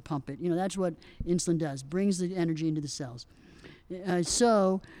 Nathans to pump it. That's what insulin does, brings the energy into the cells.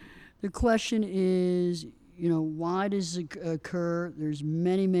 So the question is, why does it occur? There's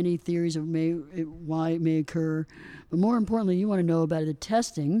many theories of why it may occur. But more importantly, you want to know about the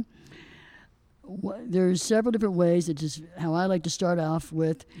testing. There's several different ways. That just how I like to start off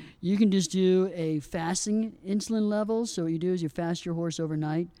with. You can just do a fasting insulin level. So what you do is you fast your horse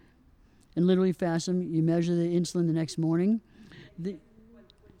overnight and literally fast them. You measure the insulin the next morning. When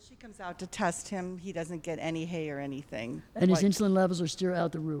she comes out to test him, he doesn't get any hay or anything. And his insulin levels are still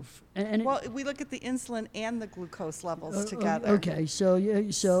out the roof. Well, we look at the insulin and the glucose levels together. Okay, so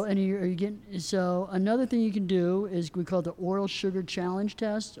another thing you can do is we call it the oral sugar challenge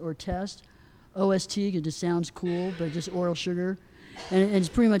test or test. OST, it just sounds cool, but just oral sugar. And it's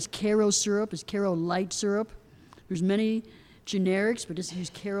pretty much Caro syrup. It's Caro light syrup. There's many generics, but just use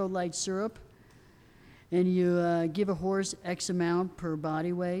Caro light syrup. And you give a horse X amount per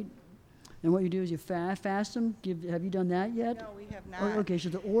body weight. And what you do is you fast them. Have you done that yet? No, we have not. Okay, so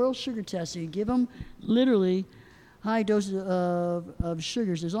the oral sugar test, so you give them literally high doses of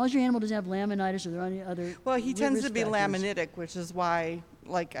sugars. As long as your animal doesn't have laminitis or there are any other Well, he tends risk to be factors. laminitic, which is why,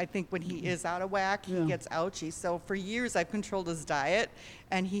 I think when he is out of whack, he gets ouchy. So for years, I've controlled his diet,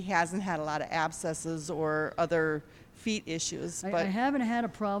 and he hasn't had a lot of abscesses or other feet issues. I haven't had a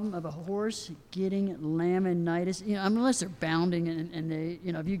problem of a horse getting laminitis, unless they're bounding and they,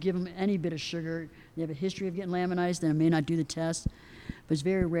 if you give them any bit of sugar, they have a history of getting laminitis, then I may not do the test. But it's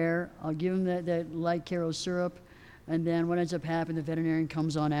very rare. I'll give them that light Caro syrup, and then what ends up happening, the veterinarian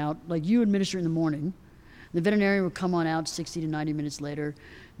comes on out. Like you administer in the morning, the veterinarian will come on out 60 to 90 minutes later,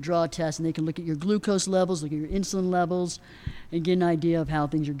 draw a test, and they can look at your glucose levels, look at your insulin levels, and get an idea of how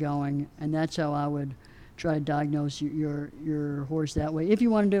things are going. And that's how I would try to diagnose your horse that way. If you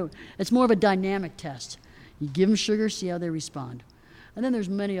want to do it, it's more of a dynamic test. You give them sugar, see how they respond. And then there's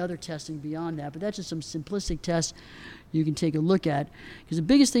many other testing beyond that, but that's just some simplistic tests you can take a look at. Because the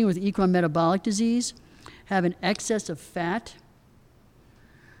biggest thing with equine metabolic disease, having excess of fat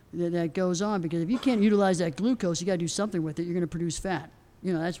that goes on, because if you can't utilize that glucose, you got to do something with it. You're going to produce fat.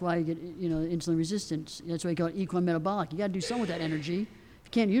 That's why you get insulin resistance. That's why you call it equine metabolic. You got to do something with that energy. If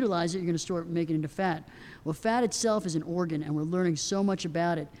you can't utilize it, you're going to store it and make it into fat. Well, fat itself is an organ, and we're learning so much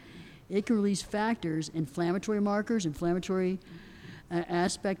about it. It can release factors, inflammatory markers, inflammatory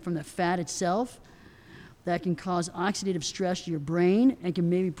aspect from the fat itself that can cause oxidative stress to your brain and can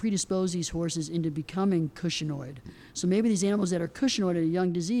maybe predispose these horses into becoming cushingoid. So maybe these animals that are cushingoid at a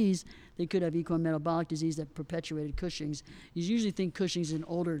young disease, they could have equine metabolic disease that perpetuated Cushing's. You usually think Cushing's is an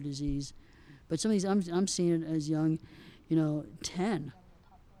older disease, but some of these I'm seeing it as young, 10.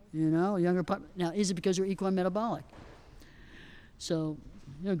 Younger. Now, is it because they're equine metabolic? So,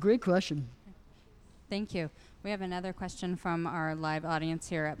 great question. Thank you. We have another question from our live audience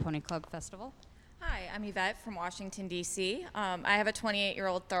here at Pony Club Festival. Hi, I'm Yvette from Washington, D.C. I have a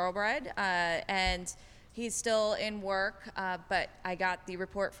 28-year-old thoroughbred, and he's still in work, but I got the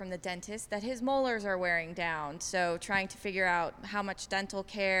report from the dentist that his molars are wearing down. So trying to figure out how much dental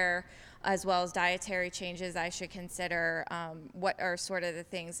care as well as dietary changes I should consider. What are sort of the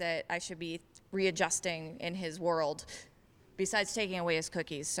things that I should be readjusting in his world? Besides taking away his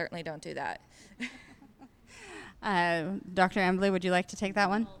cookies, certainly don't do that. Dr. Embley, would you like to take that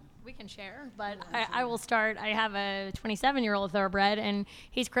one? We can share, but I will start. I have a 27-year-old thoroughbred, and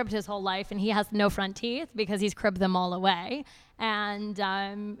he's cribbed his whole life, and he has no front teeth because he's cribbed them all away. And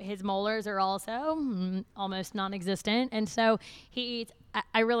his molars are also almost non-existent. And so he eats,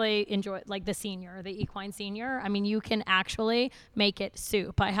 I really enjoy the senior, the equine senior. I mean, you can actually make it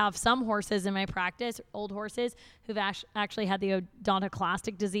soup. I have some horses in my practice, old horses, who've actually had the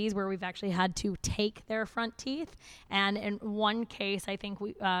odontoclastic disease where we've actually had to take their front teeth. And in one case, I think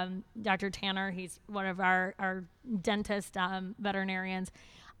Dr. Tanner, he's one of our dentist veterinarians,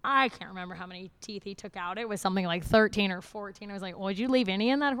 I can't remember how many teeth he took out. It was something like 13 or 14. I was like, well, did you leave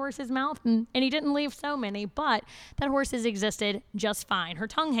any in that horse's mouth? And he didn't leave so many, but that horse has existed just fine. Her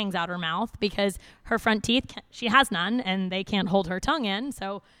tongue hangs out her mouth because her front teeth, she has none, and they can't hold her tongue in.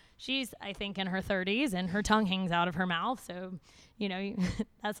 So she's, I think, in her 30s, and her tongue hangs out of her mouth. So,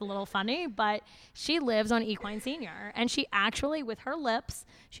 that's a little funny. But she lives on equine senior. And she actually, with her lips,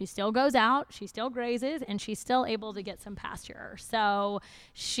 she still goes out, she still grazes, and she's still able to get some pasture. So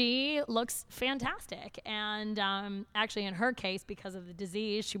she looks fantastic. And actually, in her case, because of the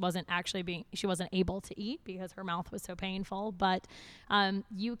disease, she wasn't able to eat because her mouth was so painful. But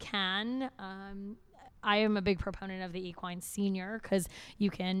you can I am a big proponent of the Equine Senior because you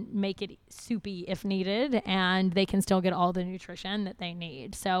can make it soupy if needed, and they can still get all the nutrition that they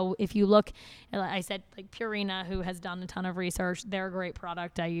need. So if you look, I said like Purina, who has done a ton of research, they're a great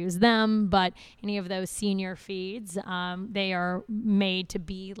product. I use them, but any of those senior feeds, they are made to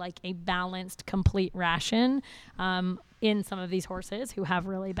be like a balanced, complete ration in some of these horses who have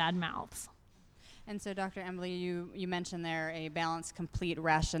really bad mouths. And so, Dr. Embley, you mentioned there a balanced, complete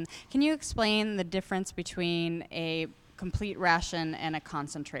ration. Can you explain the difference between a complete ration and a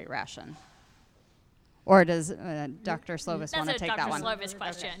concentrate ration? Or does Dr. Slovis want to take that one? That's a Dr. Slovis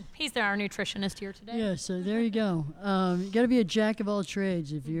question. Okay. He's our nutritionist here today. Yeah, so there you go. You got to be a jack of all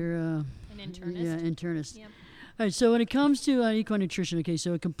trades if you're an internist. Yeah, internist. Yep. All right, so when it comes to equine nutrition, okay,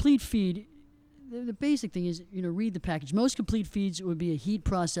 so a complete feed, the basic thing is, read the package. Most complete feeds would be a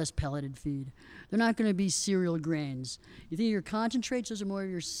heat-processed pelleted feed. They're not going to be cereal grains. You think your concentrates, those are more of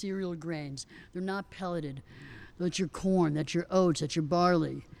your cereal grains. They're not pelleted. That's your corn, that's your oats, that's your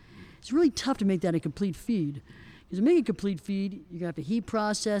barley. It's really tough to make that a complete feed. Because to make a complete feed, you're going to have to heat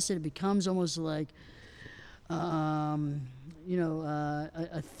process it. It becomes almost like, a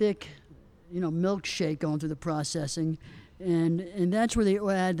thick, milkshake going through the processing. And that's where they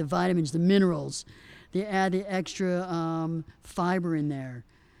add the vitamins, the minerals. They add the extra fiber in there.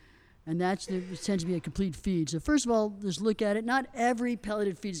 And it tends to be a complete feed. So first of all, just look at it. Not every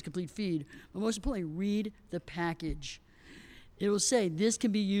pelleted feed is a complete feed. But most importantly, read the package. It will say this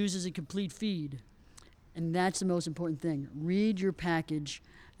can be used as a complete feed. And that's the most important thing. Read your package,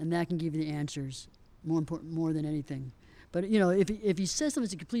 and that can give you the answers. More than anything. But, if he says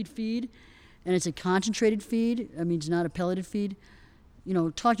something's a complete feed, and it's a concentrated feed, I mean, it's not a pelleted feed,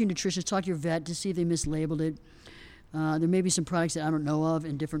 talk to your nutritionist, talk to your vet to see if they mislabeled it. There may be some products that I don't know of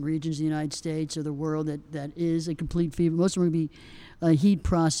in different regions of the United States or the world that is a complete feed, but most of them will be a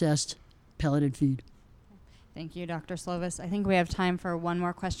heat-processed pelleted feed. Thank you, Dr. Slovis. I think we have time for one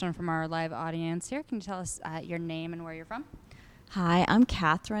more question from our live audience here. Can you tell us your name and where you're from? Hi, I'm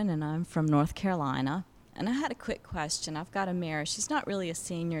Catherine, and I'm from North Carolina. And I had a quick question. I've got a mare. She's not really a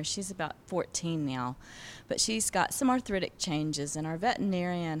senior. She's about 14 now. But she's got some arthritic changes, and our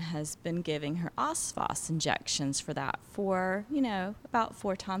veterinarian has been giving her Osphos injections for that for, about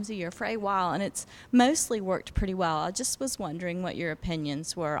 4 times a year for a while. And it's mostly worked pretty well. I just was wondering what your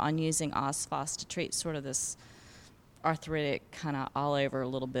opinions were on using Osphos to treat sort of this arthritic kind of all over a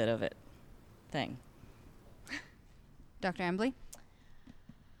little bit of it thing. Dr. Embley?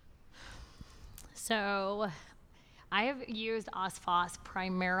 So I have used Osphos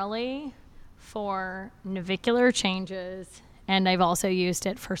primarily for navicular changes, and I've also used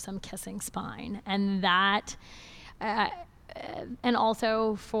it for some kissing spine. And that, and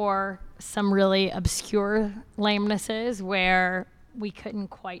also for some really obscure lamenesses where we couldn't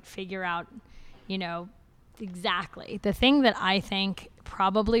quite figure out, exactly. The thing that I think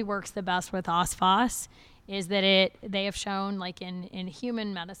probably works the best with Osphos is that they have shown, like in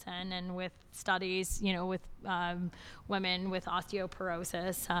human medicine and with studies, with women with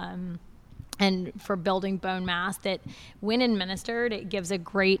osteoporosis and for building bone mass, that when administered, it gives a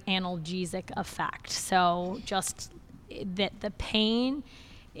great analgesic effect. So just that the pain,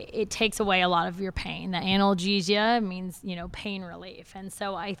 it takes away a lot of your pain. The analgesia means, pain relief. And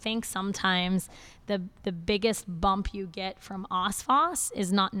so I think sometimes the biggest bump you get from Osphos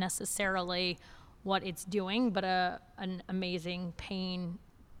is not necessarily what it's doing, but an amazing pain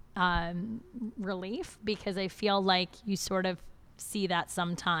relief, because I feel like you sort of see that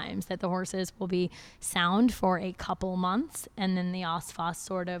sometimes, that the horses will be sound for a couple months and then the Osphos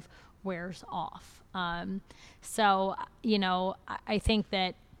sort of wears off. So, I think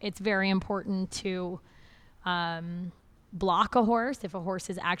that it's very important to block a horse if a horse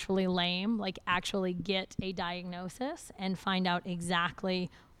is actually lame, like actually get a diagnosis and find out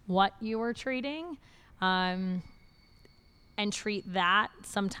exactly what you are treating, and treat that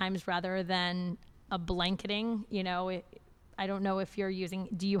sometimes rather than a blanketing. I don't know if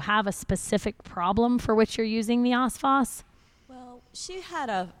do you have a specific problem for which you're using the Osphos? Well, she had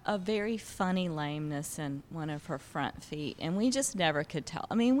a very funny lameness in one of her front feet, and we just never could tell.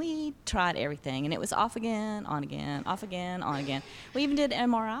 I mean, we tried everything, and it was off again, on again, off again, on again. We even did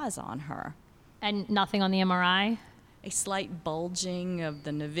MRIs on her. And nothing on the MRI? A slight bulging of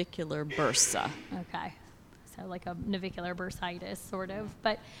the navicular bursa. Okay. So like a navicular bursitis, sort of.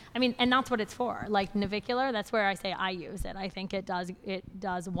 But, I mean, and that's what it's for. Like navicular, that's where I say I use it. I think it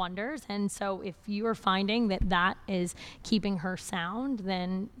does wonders. And so if you are finding that is keeping her sound,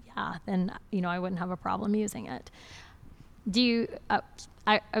 then, I wouldn't have a problem using it.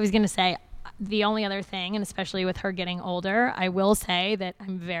 I was going to say, The only other thing, and especially with her getting older, I will say that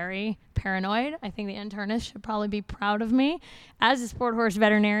I'm very paranoid. I think the internist should probably be proud of me. As a sport horse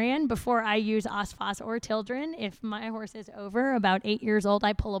veterinarian, before I use OSFOS or Tildren, if my horse is over about 8 years old,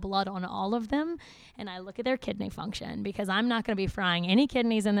 I pull a blood on all of them and I look at their kidney function, because I'm not going to be frying any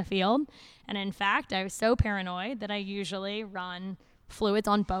kidneys in the field. And in fact, I was so paranoid that I usually run fluids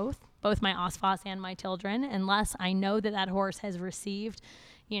on both my OSFOS and my Tildren, unless I know that that horse has received,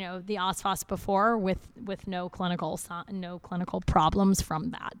 the OSFOS before with no clinical problems from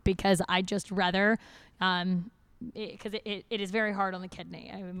that, because I just rather, because it is very hard on the kidney.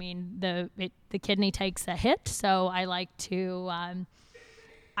 I mean, the kidney takes a hit, so I like to,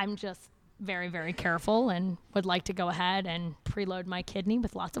 I'm just very, very careful and would like to go ahead and preload my kidney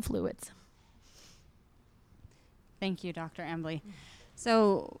with lots of fluids. Thank you, Dr. Embley.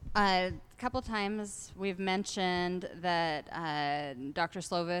 So a couple times we've mentioned that Dr.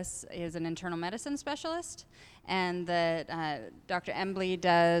 Slovis is an internal medicine specialist, and that Dr. Embley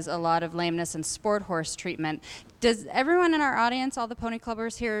does a lot of lameness and sport horse treatment. Does everyone in our audience, all the pony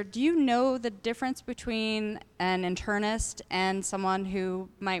clubbers here, do you know the difference between an internist and someone who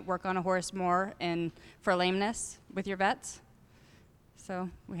might work on a horse more for lameness with your vets? So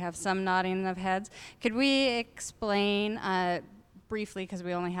we have some nodding of heads. Could we explain briefly, because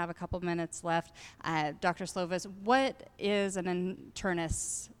we only have a couple minutes left, Dr. Slovis, what is an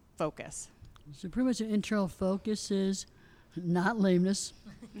internist's focus? So pretty much an internal focus is not lameness,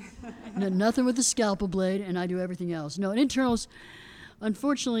 nothing with the scalpel blade, and I do everything else. No, an internalist,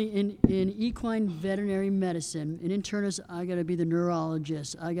 unfortunately, in equine veterinary medicine, an internist, I got to be the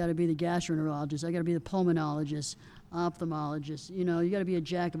neurologist, I got to be the gastroenterologist, I got to be the pulmonologist, ophthalmologist. You got to be a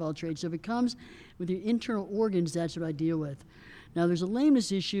jack of all trades. So if it comes with your internal organs, that's what I deal with. Now, there's a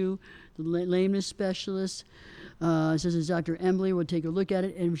lameness issue. The lameness specialist says that Dr. Embley will take a look at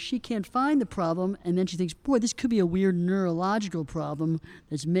it, and if she can't find the problem, and then she thinks, boy, this could be a weird neurological problem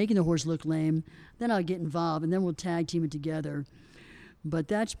that's making the horse look lame, then I'll get involved, and then we'll tag team it together. But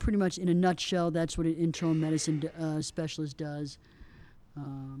that's pretty much, in a nutshell, that's what an internal medicine specialist does. Okay.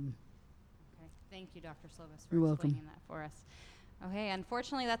 Thank you, Dr. Slovis, for You're welcome. explaining that for us. Okay,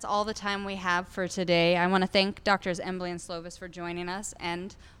 unfortunately, that's all the time we have for today. I want to thank Drs. Embley and Slovis for joining us,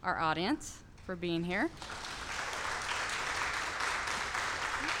 and our audience for being here.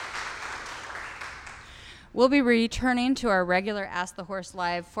 We'll be returning to our regular Ask the Horse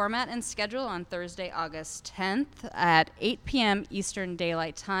Live format and schedule on Thursday, August 10th at 8 p.m. Eastern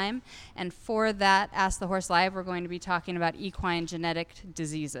Daylight Time. And for that Ask the Horse Live, we're going to be talking about equine genetic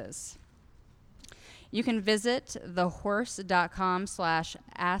diseases. You can visit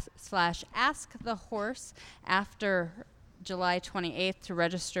thehorse.com/askthehorse after July 28th to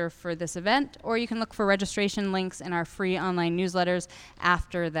register for this event, or you can look for registration links in our free online newsletters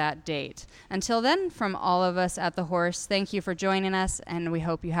after that date. Until then, from all of us at The Horse, thank you for joining us, and we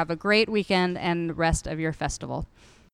hope you have a great weekend and rest of your festival.